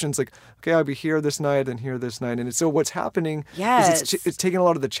of options, like, okay, I'll be here this night and here this night. And so what's happening is it's taking a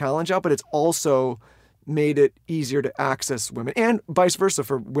lot of the challenge out, but it's also made it easier to access women, and vice versa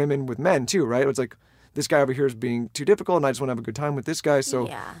for women with men too, right? It's like, this guy over here is being too difficult and I just want to have a good time with this guy. So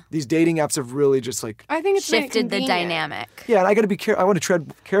these dating apps have really just like I think it's made it shifted the convenient. dynamic. Yeah, and I got to be careful. I want to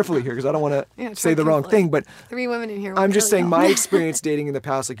tread carefully here because I don't want to say tread the wrong carefully. thing, but 3 women in here. I'm will just kill saying you. my experience dating in the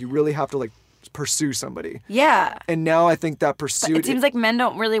past, like, you really have to like pursue somebody. Yeah. And now I think that But pursuit, it seems like men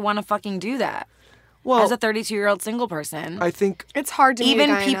don't really want to fucking do that. well, As a 32-year-old single person, I think It's hard to meet a even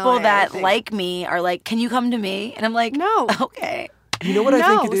guy in people LA, I that think. like me are like, "Can you come to me?" And I'm like, No. okay, you know what I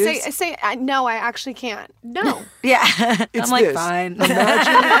think it is. say no. I actually can't. No, yeah." It's I'm like, this. fine.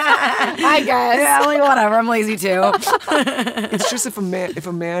 I guess. Yeah, I'm like, whatever. I'm lazy too. It's just if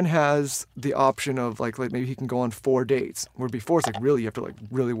a man has the option of like maybe he can go on 4 dates, where before it's like really you have to like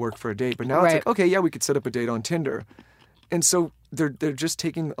really work for a date, but now it's Right. like, okay, yeah, we could set up a date on Tinder. And so they're just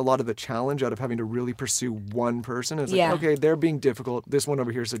taking a lot of the challenge out of having to really pursue one person. It's like, Yeah. okay, they're being difficult. This one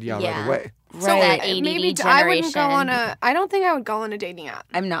over here said right away. So Right. that ADD Maybe generation. I wouldn't go on a. I don't think I would go on a dating app.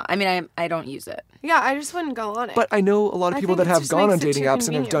 I'm not. I mean, I don't use it. Yeah, I just wouldn't go on it. But I know a lot of I people think that it have just gone on makes it dating too apps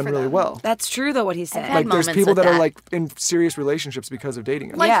and have convenient done for really them. well. That's true, though. What he's saying. had Like there's moments people with that are that. like in serious relationships because of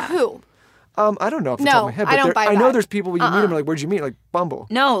dating apps. like Yeah. who? I don't know off the No, top of my head, I but don't buy I know that. there's people when you meet them like, where'd you meet? Like Bumble.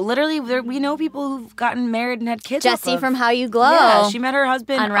 No, literally, we know people who've gotten married and had kids. off Jesse of- from How You Glow. Yeah, she met her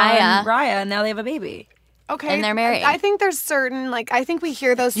husband On Raya. and now they have a baby. Okay, And they're married. I think there's certain I think we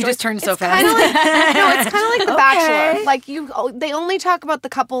hear those. You stories. just turned so It's fast. kinda like, no, it's kind of like The Okay. Bachelor. Like they only talk about the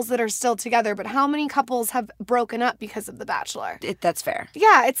couples that are still together, but how many couples have broken up because of The Bachelor? That's fair.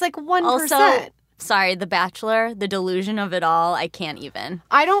 Yeah, it's like 1%. Also, sorry, The Bachelor, the delusion of it all. I can't even.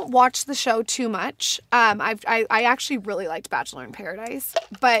 I don't watch the show too much. I actually really liked Bachelor in Paradise,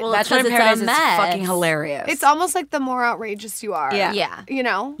 but Well, Bachelor in 'cause it's a Paradise is mess. fucking hilarious. it's almost like the more outrageous you are. Yeah. Yeah. You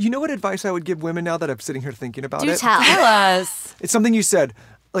know? You know what advice I would give women now that I'm sitting here thinking about Do it? tell. Tell us. It's something you said.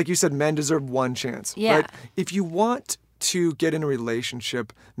 Like you said, men deserve one chance. Yeah. Right? If you want to get in a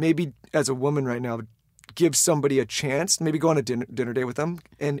relationship, maybe as a woman right now, give somebody a chance. Maybe go on a dinner date with them.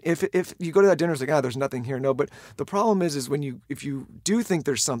 And if you go to that dinner, it's like, there's nothing here. No, but the problem is if you do think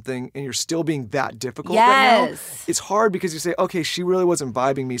there's something and you're still being that difficult right now, Yes. it's hard because you say, okay, she really wasn't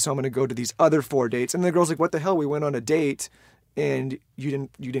vibing me, so I'm going to go to these other 4 dates. And the girl's like, what the hell? We went on a date and you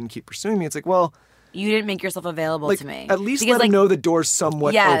didn't keep pursuing me. It's like, well, You didn't make yourself available like to me. at least Because, let them know the door's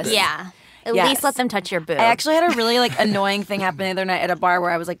somewhat Yes. open. Yeah. At Yes. least let them touch your boob. I actually had a really annoying thing happen the other night at a bar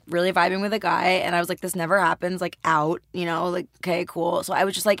where I was like really vibing with a guy and I was like, this never happens, like out, like, okay, cool. So I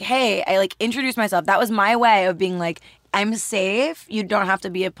was just like, hey, I like introduced myself. That was my way of being like, I'm safe. You don't have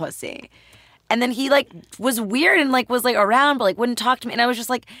to be a pussy. And then he like was weird and like was like around but like wouldn't talk to me. And I was just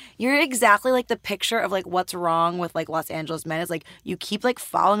like, you're exactly like the picture of like what's wrong with like Los Angeles men. Is like you keep like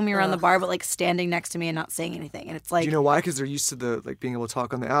following me around the bar but like standing next to me and not saying anything. And it's like, Do you know why? Because they're used to the like being able to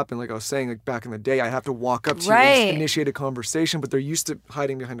talk on the app, and like I was saying, like back in the day, I have to walk up to you Right. and initiate a conversation, but they're used to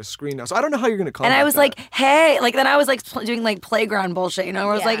hiding behind a screen now. So I don't know how you're going to combat and I was that. like, hey, like then I was like doing like playground bullshit, where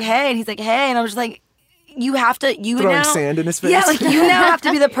I was like, hey, and he's like, hey, and I was just like, you have to, Throwing now, sand in his face. Yeah, like you now have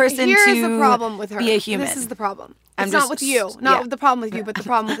to be the person Here's to the problem with her. be a human. This is the problem. I'm It's just- not with you. yeah. Not the problem with you, but the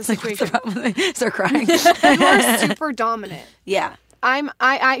problem with the situation. Start crying. You are super dominant. Yeah.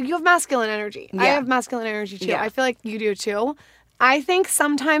 You have masculine energy. I Yeah. have masculine energy too. Yeah. I feel like you do too. I think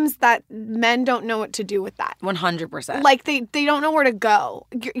sometimes that men don't know what to do with that. 100%. Like they don't know where to go.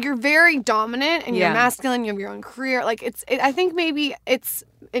 You're very dominant and you're Yeah. masculine. You have your own career. Like I think maybe it's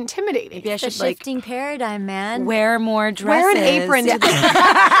intimidating. Maybe I It's a should like shifting paradigm, man. wear more dresses. Wear an apron. Yeah. To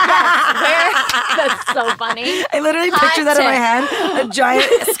That's so funny. I literally Hot picture that in my tip. head. A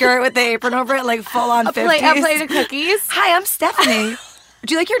giant skirt with the apron over it, like full on 50s. a plate of cookies. Hi, I'm Stephanie.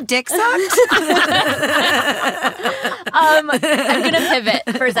 Do you like your dick sucked? I'm gonna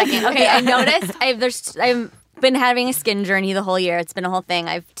pivot for a second. Okay, I noticed I've been having a skin journey the whole year. It's been a whole thing.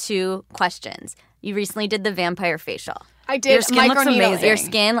 I have 2 questions. You recently did the vampire facial. I did. Your skin looks microneedling. amazing. Your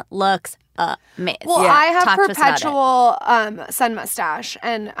skin looks amazing. Well, I have Talk to us about it. perpetual sun mustache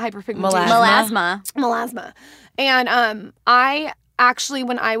and hyperpigmentation. Melasma. And I actually,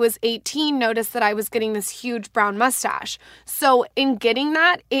 when I was 18, noticed that I was getting this huge brown mustache. So in getting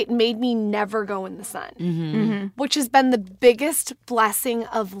that, it made me never go in the sun, which has been the biggest blessing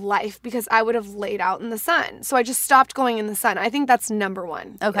of life because I would have laid out in the sun. So I just stopped going in the sun. I think that's number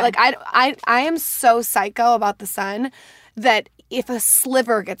one. Okay. Like I am so psycho about the sun that if a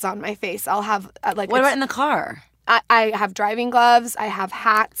sliver gets on my face, I'll have What about in the car? I have driving gloves. I have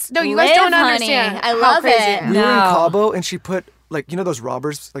hats. No, you Live, guys don't honey. understand. I how love crazy it. I am. We were in No. Cabo, and she put those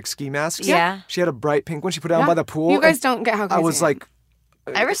robbers ski masks. Yeah. She had a bright pink one. She put it down by the pool. You guys and don't get how crazy I was am. like,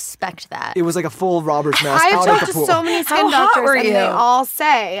 I respect that. it was like a full robber's mask I've out at talked the to pool. so many skin How hot doctors, were and you? they all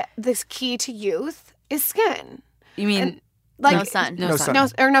say this key to youth is skin. You mean Like No sun. No sun.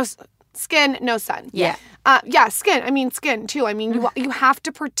 no skin, no sun. Yeah. Yeah, skin. I mean, skin too. I mean, you have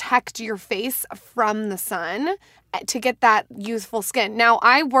to protect your face from the sun to get that youthful skin. Now,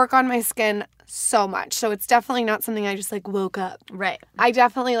 I work on my skin so much, so it's definitely not something I just like woke up. Right. I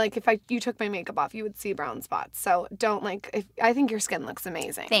definitely like if you took my makeup off, you would see brown spots. So don't I think your skin looks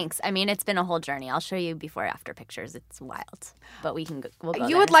amazing. Thanks. I mean, it's been a whole journey. I'll show you before after pictures. It's wild. But we'll go You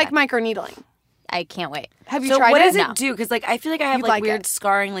there would in a like sec. microneedling. I can't wait. Have you So tried what it? does No. it do? Because I feel like I have You'd like weird it.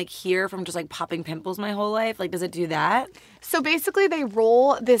 scarring here from just popping pimples my whole life. Does it do that? So basically, they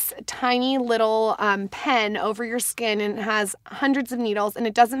roll this tiny little pen over your skin, and it has hundreds of needles, and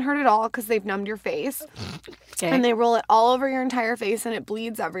it doesn't hurt at all because they've numbed your face. Okay. And they roll it all over your entire face, and it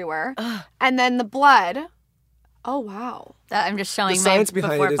bleeds everywhere. And then the blood. Oh wow! I'm just showing The my science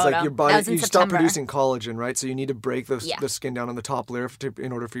behind before it is photo. like your That body, was in you stop September. producing collagen, right? So you need to break the Yeah. skin down on the top layer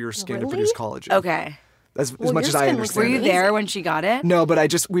in order for your skin to Really? produce collagen. Okay. As Well, much your as I skin looks Were understand you it. amazing. there when she got it? No,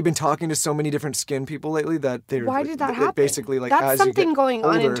 but we've been talking to so many different skin people lately that they're Why did that happen? basically That's as something you get going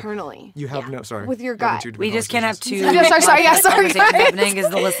on older, internally. You have no sorry With your we're having gut. two different We just can't have two conversations. Sorry, yeah, sorry, conversations guys. happening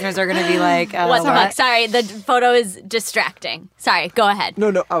because the listeners are going to be like, What the what? fuck? Sorry, the photo is distracting. Sorry, go ahead.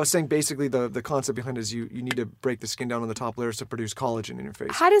 No, I was saying basically the concept behind it is you need to break the skin down on the top layers to produce collagen in your face.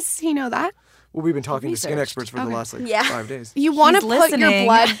 How does he know that? Well, we've been talking to skin Researched. experts for the last Yeah. 5 days. You want to He's put your listening.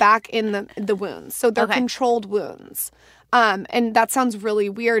 blood back in the wounds, so they're Okay. controlled wounds. And that sounds really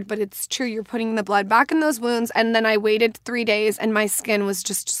weird, but it's true. You're putting the blood back in those wounds. And then I waited 3 days, and my skin was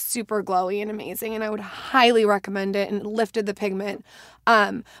just super glowy and amazing. And I would highly recommend it, and it lifted the pigment.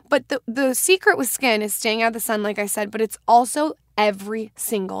 But the secret with skin is staying out of the sun, like I said, but it's also every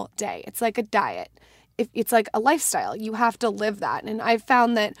single day. It's like a diet. It's like a lifestyle. You have to live that. And I've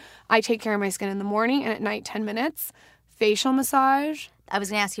found that I take care of my skin in the morning and at night, 10 minutes. Facial massage. I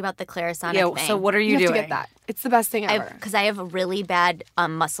was going to ask you about the Clarisonic Yeah, thing. so what are you You have doing? to get that. It's the best thing ever. Because I have a really bad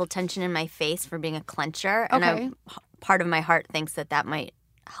muscle tension in my face for being a clencher. And Okay. part of my heart thinks that might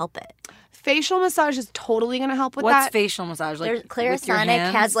help it. Facial massage is totally going to help with What's that. facial massage? There's with your Clarisonic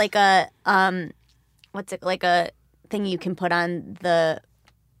hands? has like a what's it like a thing you can put on the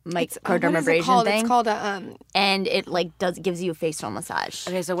What microdermabrasion is it called? thing, It's called a and it gives you a facial massage.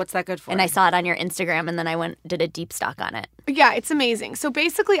 Okay, so what's that good for? And I saw it on your Instagram, and then I did a deep stock on it. yeah, it's amazing. So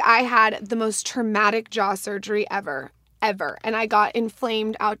basically, I had the most traumatic jaw surgery ever, and I got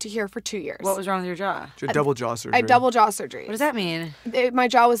inflamed out to here for 2 years. What was wrong with your jaw? It's a double jaw surgery. I had double jaw surgery. What does that mean? My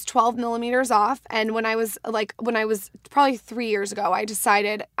jaw was 12 millimeters off, and when I was probably 3 years ago, I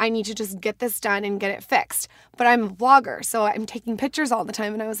decided I need to just get this done and get it fixed. But I'm a vlogger, so I'm taking pictures all the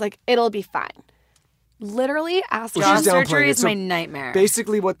time, and I was like, it'll be fine. Literally, ask Well, Jaw she's downplaying surgery it. is So my nightmare.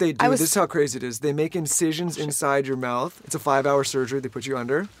 Basically, what they do, was- this is how crazy it is. They make incisions inside your mouth. It's a 5-hour surgery. They put you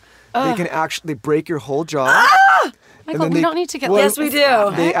under. They can actually break your whole jaw. Michael, we don't need to get Well, Yes, we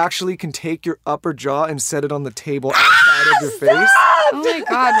do. They actually can take your upper jaw and set it on the table outside of your face, Oh my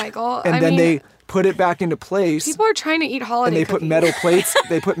God, Michael. and then they put it back into place. people are trying to eat holiday And they put cookies. metal plates.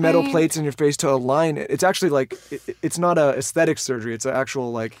 They put metal mean- plates in your face to align it. It's actually it's not a aesthetic surgery. It's an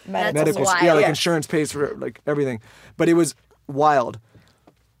actual medical. wild. Yeah, Yes. insurance pays for everything. But it was wild.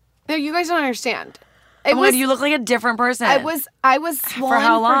 No, you guys don't understand. Oh my God, you look like a different person. I was swollen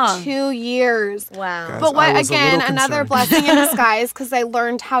how long? for 2 years. Wow. Guys, But I what was a again? little Another concerned. blessing in disguise because I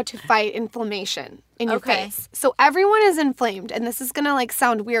learned how to fight inflammation in your Okay. face. So everyone is inflamed, and this is gonna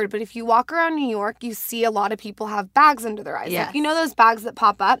sound weird, but if you walk around New York, you see a lot of people have bags under their eyes. Yes. Like, you know those bags that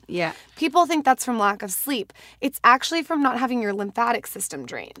pop up? Yeah. People think that's from lack of sleep. It's actually from not having your lymphatic system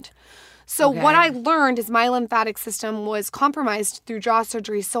drained. So what I learned is my lymphatic system was compromised through jaw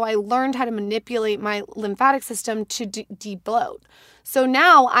surgery. So I learned how to manipulate my lymphatic system to de-bloat. So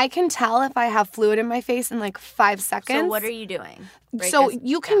now I can tell if I have fluid in my face in like 5 seconds. So what are you doing? So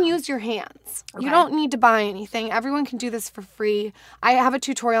you can use your hands. Okay. You don't need to buy anything. Everyone can do this for free. I have a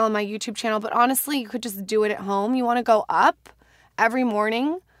tutorial on my YouTube channel, but honestly, you could just do it at home. You want to go up every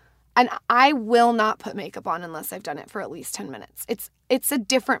morning, and I will not put makeup on unless I've done it for at least 10 minutes. It's a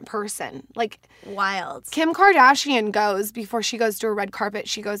different person. Like Wild. Kim Kardashian goes, before she goes to a red carpet,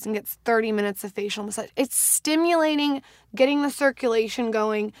 she goes and gets 30 minutes of facial massage. It's stimulating, getting the circulation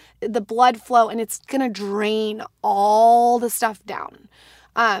going, the blood flow, and it's going to drain all the stuff down.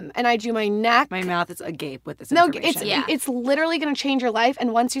 And I do my neck. My mouth is agape with this information. It's literally going to change your life.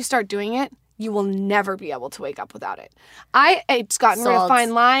 And once you start doing it, you will never be able to wake up without it. It's gotten rid of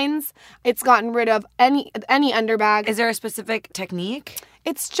fine lines. It's gotten rid of any underbag. Is there a specific technique?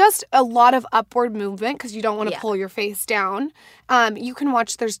 It's just a lot of upward movement because you don't want to pull your face down. You can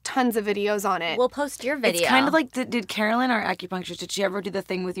watch, there's tons of videos on it. We'll post your video. It's kind of like, did Carolyn, our acupuncturist, did she ever do the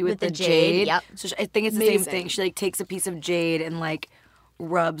thing with you with the jade? Yep. So I think it's the same thing. She like takes a piece of jade and like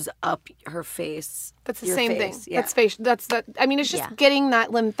rubs up her face. That's the same thing. Yeah. That's facial. I mean, it's just getting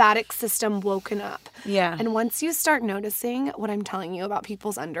that lymphatic system woken up. Yeah. And once you start noticing what I'm telling you about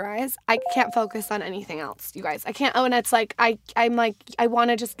people's under eyes, I can't focus on anything else, you guys. I can't. Oh, and it's like I'm like I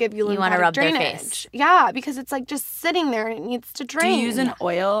want to just give you lymphatic want to rub drainage. their face. Yeah, because it's like just sitting there and it needs to drain. Do you use an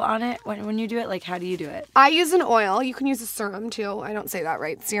oil on it when you do it? Like, how do you do it? I use an oil. You can use a serum too. I don't say that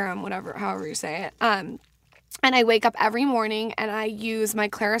right. Serum, whatever, however you say it. And I wake up every morning and I use my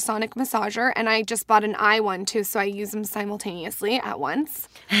Clarisonic massager, and I just bought an eye one too, so I use them simultaneously at once.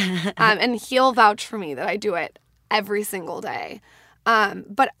 And he'll vouch for me that I do it every single day.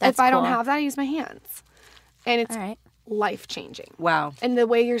 But if I don't have that, I use my hands. And it's life-changing. Wow. And the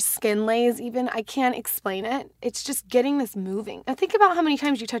way your skin lays, even, I can't explain it. It's just getting this moving. Now think about how many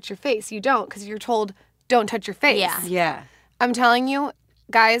times you touch your face. You don't, because you're told, don't touch your face. Yeah. Yeah. I'm telling you,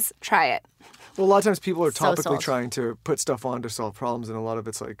 guys, try it. Well, a lot of times people are So topically sold. trying to put stuff on to solve problems, and a lot of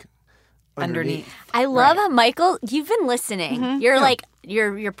it's like underneath. I love how Michael, you've been listening. You're like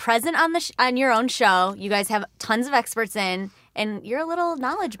you're present on the on your own show. You guys have tons of experts in, and you're a little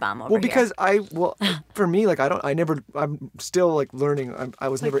knowledge bomb over Well, here. because for me, like I'm still like learning. I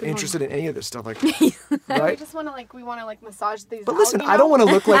was never interested in any of this stuff, like, right? We want to massage these. But listen, I don't want to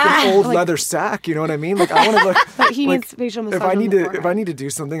look like an old leather sack. You know what I mean? Like I want to look. But he like, needs facial massage. if I need to do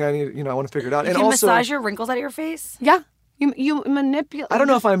something, I want to figure it out. You And can also, massage your wrinkles out of your face? Yeah, you manipulate. I don't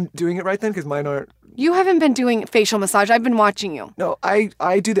know if I'm doing it right then because mine aren't. You haven't been doing facial massage. I've been watching you. No,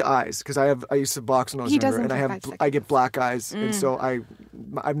 I do the eyes because I used to box when I was He younger, does them and for I 5 have seconds. I get black eyes, and so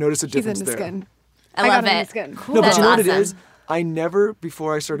I've noticed a He's difference into there. skin. I love got him it. into skin. Cool. No, but That's you know what it awesome. is? I never,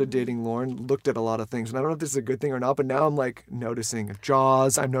 before I started dating Lauren, looked at a lot of things. And I don't know if this is a good thing or not, but now I'm like noticing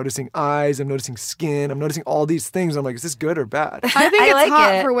jaws, I'm noticing eyes, I'm noticing skin, I'm noticing all these things. I'm like, is this good or bad? I think I it's like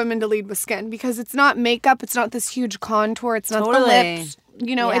hot it. for women to lead with skin because it's not makeup. It's not this huge contour. It's not the Totally. lips.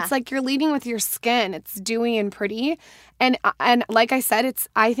 You know, Yeah. it's like you're leading with your skin. It's dewy and pretty. And like I said,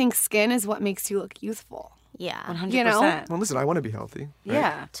 I think skin is what makes you look youthful. Yeah, 100%. You know? Well, listen, I want to be healthy. Right?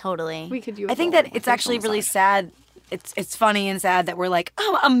 Yeah. totally. We could use. I think a that it's facial actually really massage. sad. It's funny and sad that we're like,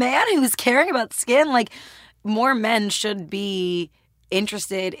 oh, a man who's caring about skin. Like, more men should be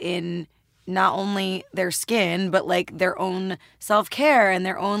interested in not only their skin, but like their own self-care and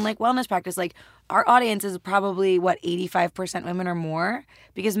their own like wellness practice. Like, our audience is probably 85% women or more,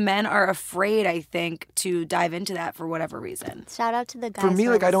 because men are afraid, I think, to dive into that for whatever reason. Shout out to the guys. For me, who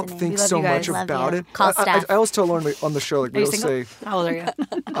are like, I don't listening. think We love so you guys. much Love about you. it. Call I Steph. always tell Lauren on the show, like, Are you we'll single? say, How old are you?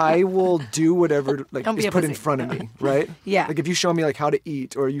 I will do whatever like Don't be is a put in pussy. front of me, right? Yeah. Like if you show me like how to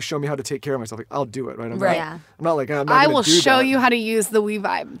eat or you show me how to take care of myself, like I'll do it, right? I'm Right. Not, Yeah. I'm not like I'm not I gonna will do show that. you how to use the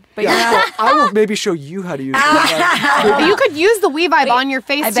WeVibe. But Yeah, well, I will maybe show you how to use it. you could use the WeVibe on your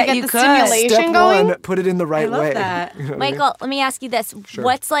face I to bet get you the could. stimulation Step going. one, put it in the right love way. that. You know what I mean? Michael, let me ask you this: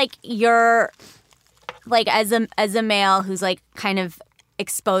 What's like your, like as a male who's like kind of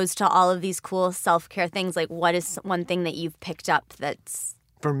exposed to all of these cool self-care things? Like, what is one thing that you've picked up that's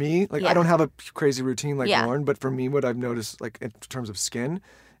For me, like Yeah. I don't have a crazy routine like Yeah. Lauren, but for me, what I've noticed, like in terms of skin,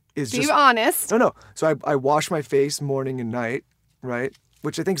 is Be just honest. no. So I wash my face morning and night, right?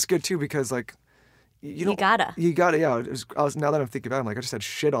 Which I think is good too because like you don't gotta. yeah. Now that I'm thinking about it, I'm like I just had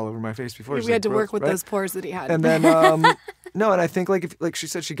shit all over my face before. It's We had like to work gross, with right? those pores that he had. And then no, and I think like if like she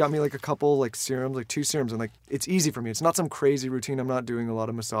said she got me like a couple like serums, like 2 serums, and like it's easy for me. It's not some crazy routine. I'm not doing a lot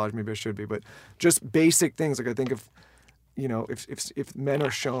of massage. Maybe I should be, but just basic things. Like I think if men are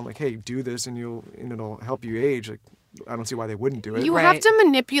shown like, hey, do this and it'll help you age. Like I don't see why they wouldn't do it. You have to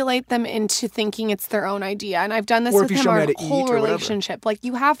manipulate them into thinking it's their own idea. And I've done this Or with if you him show me our how to whole eat or whatever. relationship. Like,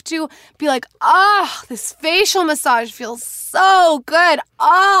 you have to be like, oh, this facial massage feels so good.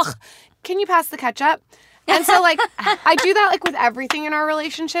 Oh, can you pass the ketchup? And so, like, I do that, like, with everything in our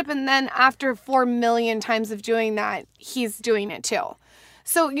relationship. And then after 4 million times of doing that, he's doing it too.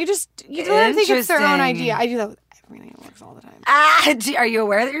 So you let them think it's their own Interesting. idea. I do that with everything. It works all the time. Are you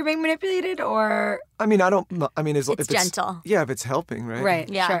aware that you're being manipulated, or I mean, if It's gentle. Yeah, if it's helping, right? right?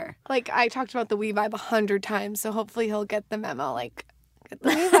 Yeah. Sure. Like, I talked about the We Vibe 100 times, so hopefully he'll get the memo, like, get the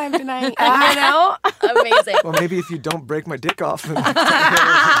We Vibe tonight, you know? Amazing. Well, maybe if you don't break my dick off. That's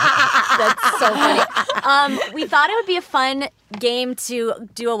so funny. We thought it would be a fun game to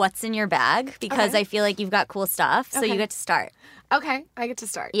do a what's in your bag because Okay. I feel like you've got cool stuff. So Okay. you get to start. Okay, I get to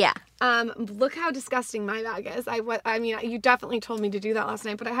start. Yeah. Look how disgusting my bag is. I mean, you definitely told me to do that last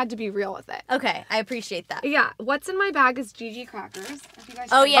night, but I had to be real with it. Okay. I appreciate that. Yeah, what's in my bag is GG crackers. Have you guys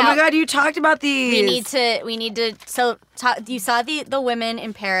Oh, tried yeah. Oh my God, you talked about these. We need to. So you saw the women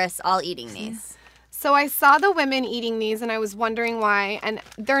in Paris all eating these. So I saw the women eating these and I was wondering why. And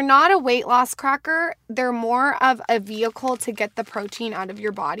they're not a weight loss cracker. They're more of a vehicle to get the protein out of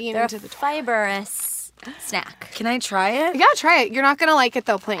your body and They're into a the fibrous snack. Can I try it? Yeah, try it. You're not going to like it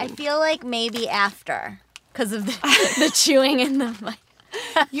though, I plain. feel like maybe after because of the chewing in the.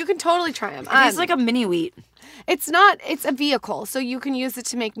 You can totally try them. It's like a mini wheat. It's not, it's a vehicle. So you can use it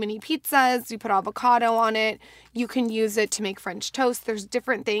to make mini pizzas. You put avocado on it. You can use it to make French toast. There's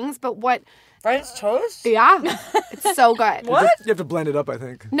different things. But what, French toast? yeah, it's so good. You have to blend it up, I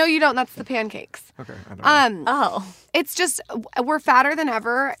think. No, you don't. That's the pancakes. Okay, I don't know. Oh. It's just, we're fatter than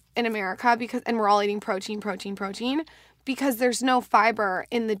ever in America and we're all eating protein, because there's no fiber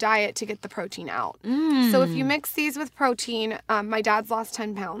in the diet to get the protein out. So if you mix these with protein, my dad's lost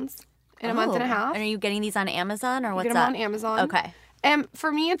 10 pounds in a month and a half. And are you getting these on Amazon or what's Get them up? on Amazon. Okay. And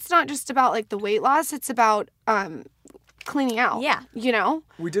for me, it's not just about like the weight loss. It's about cleaning out. Yeah. You know?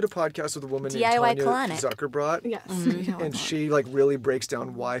 We did a podcast with a woman named DIY Tanya colonic. Zuckerbrat. Yes. And she like really breaks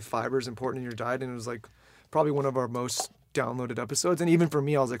down why fiber is important in your diet, and it was like probably one of our most downloaded episodes. And even for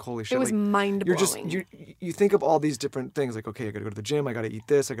me, I was like, holy shit. It was like, mind You're just blowing. you think of all these different things like, okay, I gotta go to the gym, I gotta eat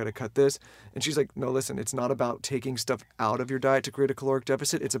this, I gotta cut this. And she's like, no, listen, it's not about taking stuff out of your diet to create a caloric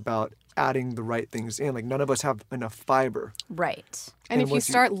deficit. It's about adding the right things in. Like none of us have enough fiber. Right. And And if you once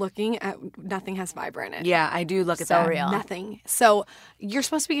you- start looking at, nothing has fiber in it. Yeah, I do look at So that. real. Nothing. So you're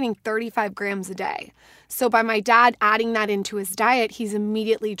supposed to be getting 35 grams a day. So by my dad adding that into his diet, he's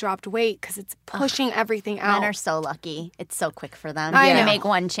immediately dropped weight because it's pushing everything out. Men are so lucky. It's so quick for them. I They know. make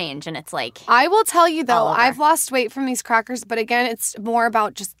one change and it's like I will tell you though, All over. I've lost weight from these crackers, but again, it's more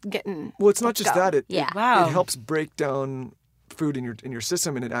about just getting. Well, it's not just go. that. It Wow. it helps break down food in your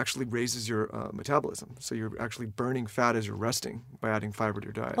system, and it actually raises your metabolism. So you're actually burning fat as you're resting by adding fiber to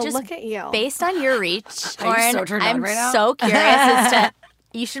your diet. Oh, Just look at you. based on your reach, Are you Lauren, so turned on I'm right now? so curious as to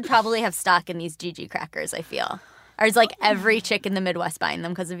you should probably have stock in these GG crackers, I feel. Or is like every chick in the Midwest buying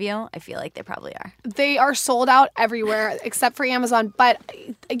them because of you? I feel like they probably are. They are sold out everywhere except for Amazon. But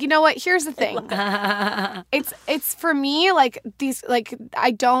you know what? Here's the thing. It's for me, like these, like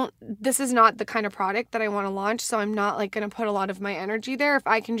this is not the kind of product that I want to launch. So I'm not like going to put a lot of my energy there. If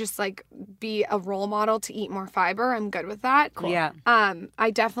I can just like be a role model to eat more fiber, I'm good with that. Yeah.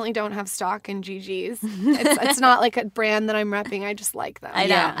 I definitely don't have stock in GG's. It's not like a brand that I'm repping. I just like them. I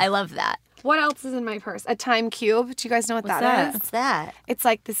know. Yeah. I love that. What else is in my purse? A time cube. Do you guys know what that that? is? What's that? It's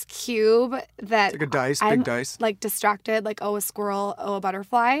like this cube that Like a dice, I'm big dice. like distracted, like oh a squirrel, oh a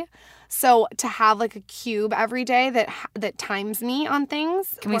butterfly. So to have like a cube every day that times me on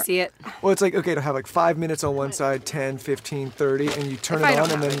things. Can we see it? Well, it's like, okay, to have like 5 minutes on one side, 10, 15, 30, and you turn If I it on,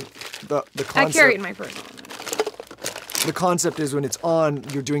 don't and have then the I carry it in concept, my purse. the concept is when it's on,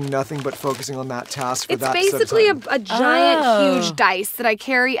 you're doing nothing but focusing on that task for It's that basically subtime. a giant, Oh. huge dice that I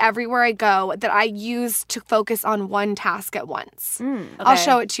carry everywhere I go that I use to focus on one task at once. I'll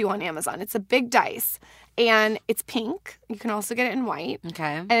show it to you on Amazon. It's a big dice and it's pink. You can also get it in white.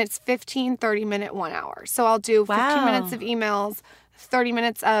 Okay. And it's 15, 30 minute, 1 hour. So I'll do 15 Wow. minutes of emails, 30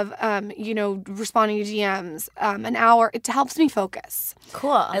 minutes of, responding to DMs, an hour. It helps me focus.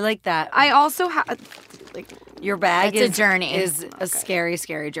 Cool. I like that. I also have, like, Your bag It's a is journey. Is a scary,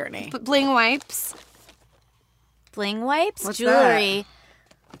 scary journey. bling wipes. Bling wipes, What's jewelry,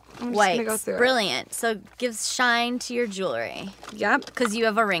 I'm just wipes. gonna go through it. Brilliant. So gives shine to your jewelry. Yep. Because you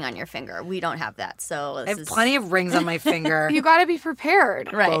have a ring on your finger. We don't have that. So I have plenty of rings on my finger. You got to be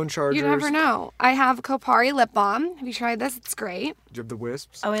prepared. Right. Phone chargers. You never know. I have Kopari lip balm. Have you tried this? It's great. Do you have the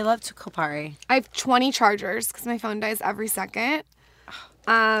wisps? Oh, I love Kopari. I have 20 chargers because my phone dies every second.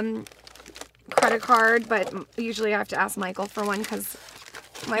 credit card, but usually I have to ask Michael for one because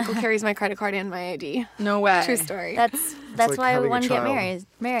Michael carries my credit card and my ID. No way. True story. That's like why having a one get child.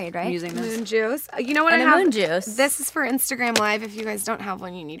 married, right? I'm using this. Moon juice. You know what And I a have? moon juice. This is for Instagram Live. If you guys don't have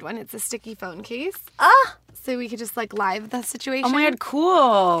one, you need one. It's a sticky phone case. Ah, So we could just like live the situation. Oh my god,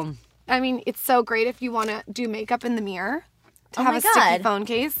 cool. I mean, it's so great if you want to do makeup in the mirror to Oh have my a sticky God. phone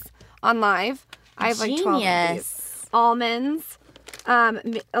case on live. I have like 12 of Genius. these. Almonds,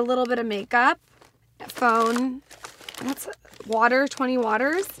 a little bit of makeup, phone, water, 20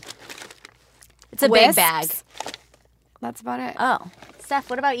 waters. it's a big Wisps. bag. That's about it. Oh, Steph,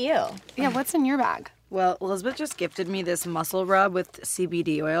 what about you? Yeah, what's in your bag? Well, Elizabeth just gifted me this muscle rub with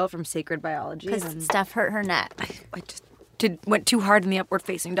CBD oil from Sacred Biology. Because and Steph hurt her neck. I just went too hard in the upward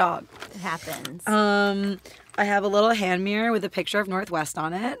facing dog. It happens. I have a little hand mirror with a picture of Northwest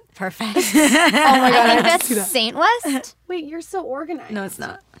on it. Perfect. Oh my god, I think that's Saint West. Wait, you're so organized. No, it's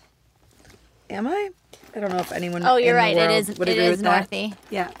not. Am I? I don't know if anyone. Oh, you're in the right. It world is. would It agree is with that. Northy.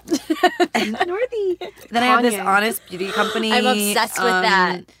 Yeah. Northy. Then I have this Kanye. Honest Beauty Company. I'm obsessed with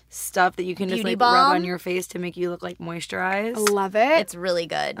that. Stuff that you can just Beauty like rub balm? on your face to make you look like moisturized. I love it. It's really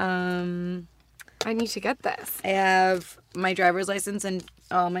good. I need to get this. I have my driver's license and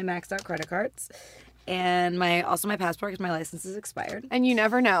all my maxed out credit cards, and my passport because my license is expired, And you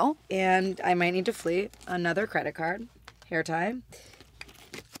never know. and I might need to fleet another credit card, hair tie,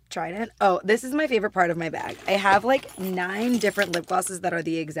 Trident. Oh, this is my favorite part of my bag. I have like 9 different lip glosses that are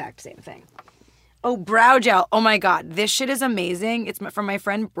the exact same thing. Oh, brow gel. Oh my god, this shit is amazing. It's from my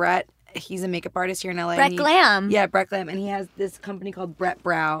friend Brett. He's a makeup artist here in LA. Brett Glam. Yeah, Brett Glam, and he has this company called Brett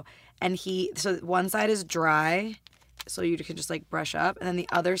Brow, and so one side is dry, so you can just like brush up, and then the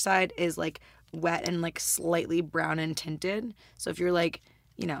other side is like wet and like slightly brown and tinted. So if you're like,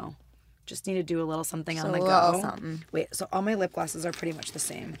 just need to do a little something on the a go. little something. Wait, so all my lip glosses are pretty much the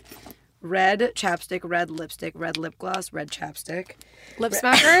same. Red chapstick, red lipstick, red lip gloss, red chapstick. Lip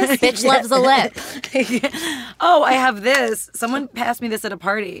smackers? Bitch loves a lip. Oh, I have this. Someone passed me this at a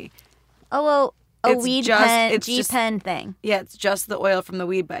party. Oh, well, a It's weed just- pen, it's G just- pen thing. Yeah, it's just the oil from the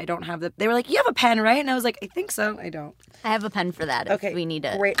weed, but I don't have the. They were like, "You have a pen, right?" And I was like, "I think so." I don't. I have a pen for that. If Okay, we need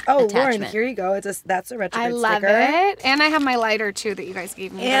a great. Oh, Lauren, attachment. here you go. That's a retrograde I love sticker. it. And I have my lighter too that you guys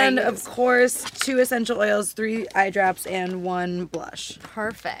gave me. that I And use. of course, 2 essential oils, 3 eye drops, and 1 blush.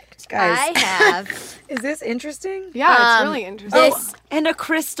 Perfect. Guys. I have, Is this interesting? Yeah, it's really interesting. this, And a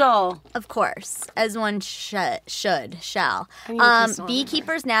crystal. of course, as one shall. I need a crystal in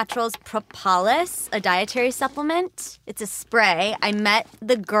Beekeeper's Naturals Propolis, a dietary supplement. It's a spray. I met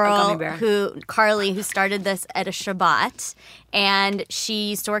the girl gummy bear. Carly, who started this at a Shabbat, and she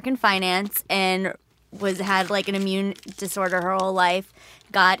used to work in finance and had like an immune disorder her whole life.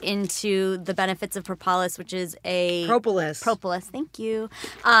 Got into the benefits of propolis, which is a Propolis. Propolis, thank you.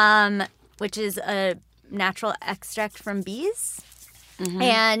 Which is a natural extract from bees.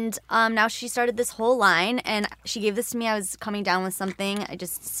 And now she started this whole line, and she gave this to me. I was coming down with something. I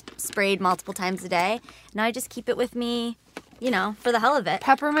just sprayed multiple times a day. Now I just keep it with me, for the hell of it.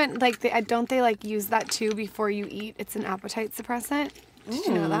 Peppermint, don't they like use that too before you eat? It's an appetite suppressant. Did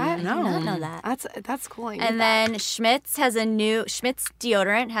you know that? I did not know that. That's cool. I knew And that. then Schmidt's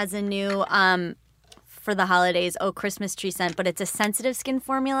deodorant has a new for the holidays, Christmas tree scent, but it's a sensitive skin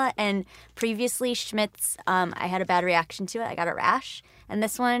formula. And previously Schmidt's, I had a bad reaction to it. I got a rash. And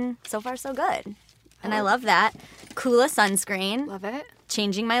this one, so far, so good. And I love that. Kula sunscreen, Love it.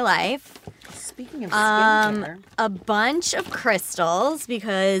 changing my life. Speaking of skincare. A bunch of crystals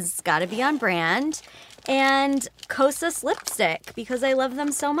because gotta be on brand. And Kosas lipstick because I love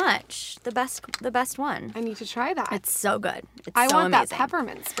them so much. The best one. I need to try that. It's so good. It's I so want amazing. that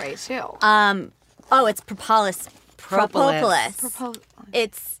peppermint spray too. It's propolis. Propolis.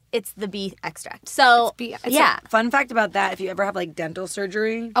 It's the bee extract. So yeah. Fun fact about that, if you ever have like dental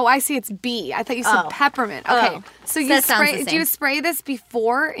surgery. Oh, I see. It's bee. I thought you said Oh. peppermint. Okay. Oh. So you That sounds spray. the Do you same. spray this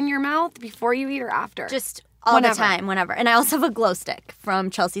before in your mouth, before you eat, or after? Just all Whenever. the time, whenever. And I also have a glow stick from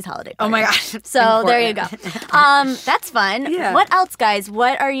Chelsea's holiday party. Oh my gosh. So there you go. That's fun. Yeah. What else, guys?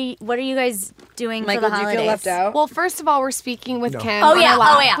 What are you guys doing Michael, for the do you holidays? feel left out? Well, first of all, we're speaking with Kim. Oh on yeah. our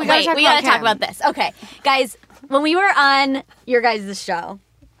lap. Oh yeah. We Wait, we gotta talk Kim. about this. Okay, guys. When we were on your guys' show,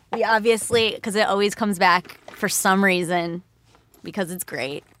 we obviously, because it always comes back for some reason, because it's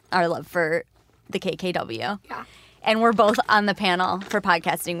great, our love for the KKW. Yeah. And we're both on the panel for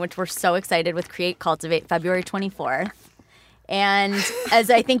podcasting, which we're so excited with Create Cultivate, February 24th. And as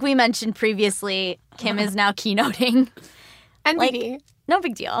I think we mentioned previously, Kim is now keynoting. NVD. No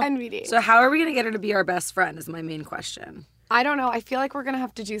big deal. NVD. So how are we gonna get her to be our best friend? Is my main question. I don't know. I feel like we're gonna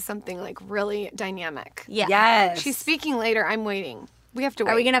have to do something like really dynamic. Yeah. Yes. She's speaking later. I'm waiting. We have to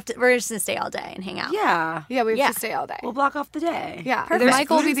wait. Are we gonna have to? We're just gonna stay all day and hang out. Yeah. Yeah, we have Yeah. to stay all day. We'll block off the day. Yeah, There's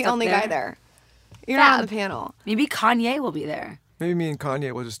Michael will food be and the stuff only guy there. You're Fab. not on the panel. Maybe Kanye will be there. Maybe me and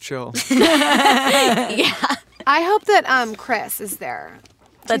Kanye will just chill. Yeah. I hope that Chris is there.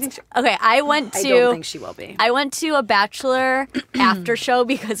 Okay. I went to. I don't think she will be. I went to a Bachelor after show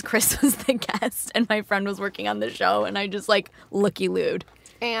because Chris was the guest and my friend was working on the show, and I just like looky-looed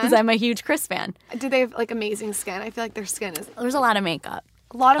because And I'm a huge Chris fan. do they have like amazing skin? I feel like their skin is There's a lot of makeup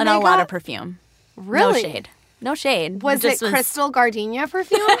a lot of and makeup. a lot of perfume. Really? No shade. No shade. Was it just Crystal Gardenia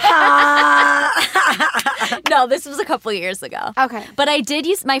perfume? No, this was a couple years ago. Okay. But I did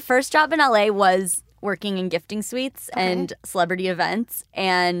use my first job in LA was working in gifting suites and celebrity events,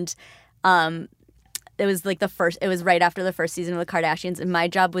 and it was like it was right after the first season of the Kardashians, and my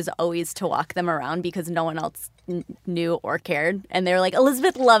job was always to walk them around because no one else knew or cared, and they were like,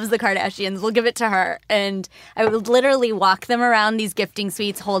 Elizabeth loves the Kardashians, we'll give it to her. And I would literally walk them around these gifting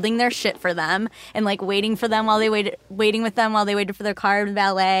suites, holding their shit for them and like waiting with them while they waited for their car and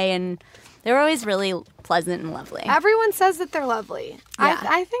valet, and they were always really pleasant and lovely. Everyone says that they're lovely. Yeah.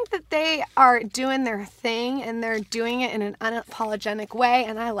 I think that they are doing their thing and they're doing it in an unapologetic way,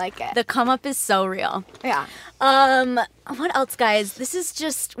 and I like it. The come up is so real. Yeah. What else, guys? This is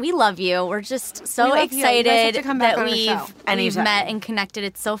just, we love you. We're just so We love you. You guys have excited to come back that on our show. we've Anytime. met and connected.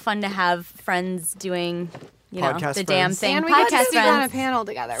 It's so fun to have friends doing, Podcast the damn friends. thing. And we get to Podcast sit on a friends. panel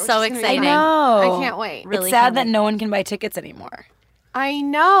together. Which So is gonna be exciting. fun. No. I can't wait. Really It's sad can't that wait. no one can buy tickets anymore. I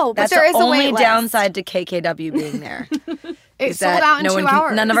know, but That's there is the a only wait list. downside to KKW being there. It is sold that out in no 2 one can-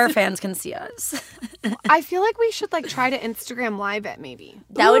 hours. None of our fans can see us. I feel like we should like try to Instagram live it maybe.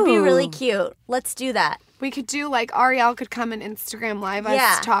 That would be really Ooh. cute. Let's do that. We could do like Ariel could come and Instagram live us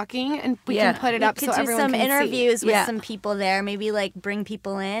Yeah. talking, and we Yeah. can put it We up could so do everyone some can interviews see. with Yeah. some people there. Maybe like bring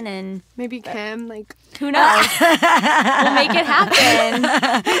people in and Maybe Kim, like who knows? We'll make it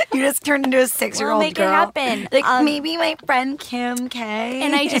happen. You just turned into a 6-year-old We'll make girl. it happen. Like maybe my friend Kim K.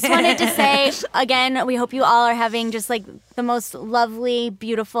 And I just wanted to say, again, we hope you all are having just like the most lovely,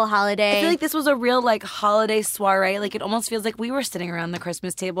 beautiful holiday. I feel like this was a real like holiday soiree. Like it almost feels like we were sitting around the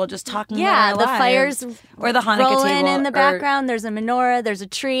Christmas table just talking yeah, about the our fires lives. Or the Hanukkah rolling table in the or- background. There's a menorah. There's a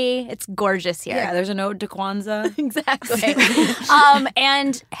tree. It's gorgeous here. Yeah, there's an ode to Kwanzaa. Exactly.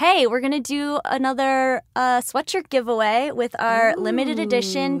 And hey, we're gonna do another sweatshirt giveaway with our limited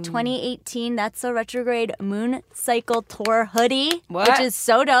edition 2018 That's So Retrograde Moon Cycle Tour hoodie, What? which is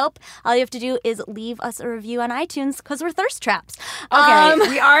so dope. All you have to do is leave us a review on iTunes because we're thirst traps. Okay,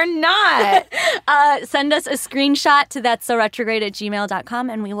 we are not. Send us a screenshot to that's so retrograde at gmail.com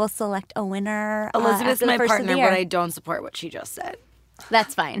and we will select a winner. Elizabeth's after the my first of the partner, year. but I don't support what she just said.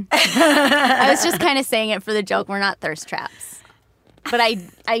 That's fine. I was just kind of saying it for the joke. We're not thirst traps. But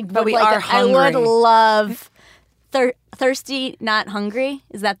But we would are I would hungry. love Thirsty Not Hungry.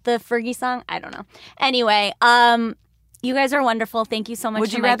 Is that the Fergie song? I don't know. Anyway, you guys are wonderful. Thank you so much Would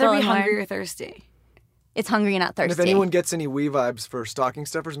to you rather Michael be and Lauren. hungry or thirsty? It's hungry, not And thirsty. if anyone gets any wee vibes for stocking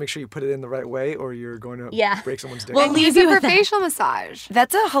stuffers, make sure you put it in the right way or you're going to Yeah. break someone's dick. Well, and leave use you it for with that. facial massage.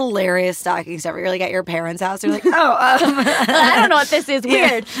 That's a hilarious stocking stuffer. You're like at your parents' house. You're like, oh, I don't know what this is.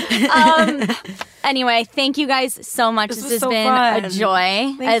 Weird. Anyway, thank you guys so much. This was has so been fun. a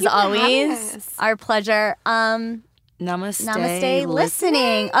joy, as you for having always. us. Our pleasure. Namaste.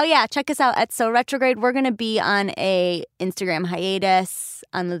 Listening. Oh yeah, check us out at So Retrograde. We're gonna be on a Instagram hiatus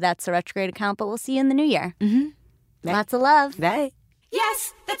on the That's So Retrograde account, but we'll see you in the new year. Mm-hmm. Lots of love. Bye.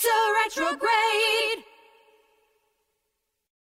 Yes, that's a retrograde.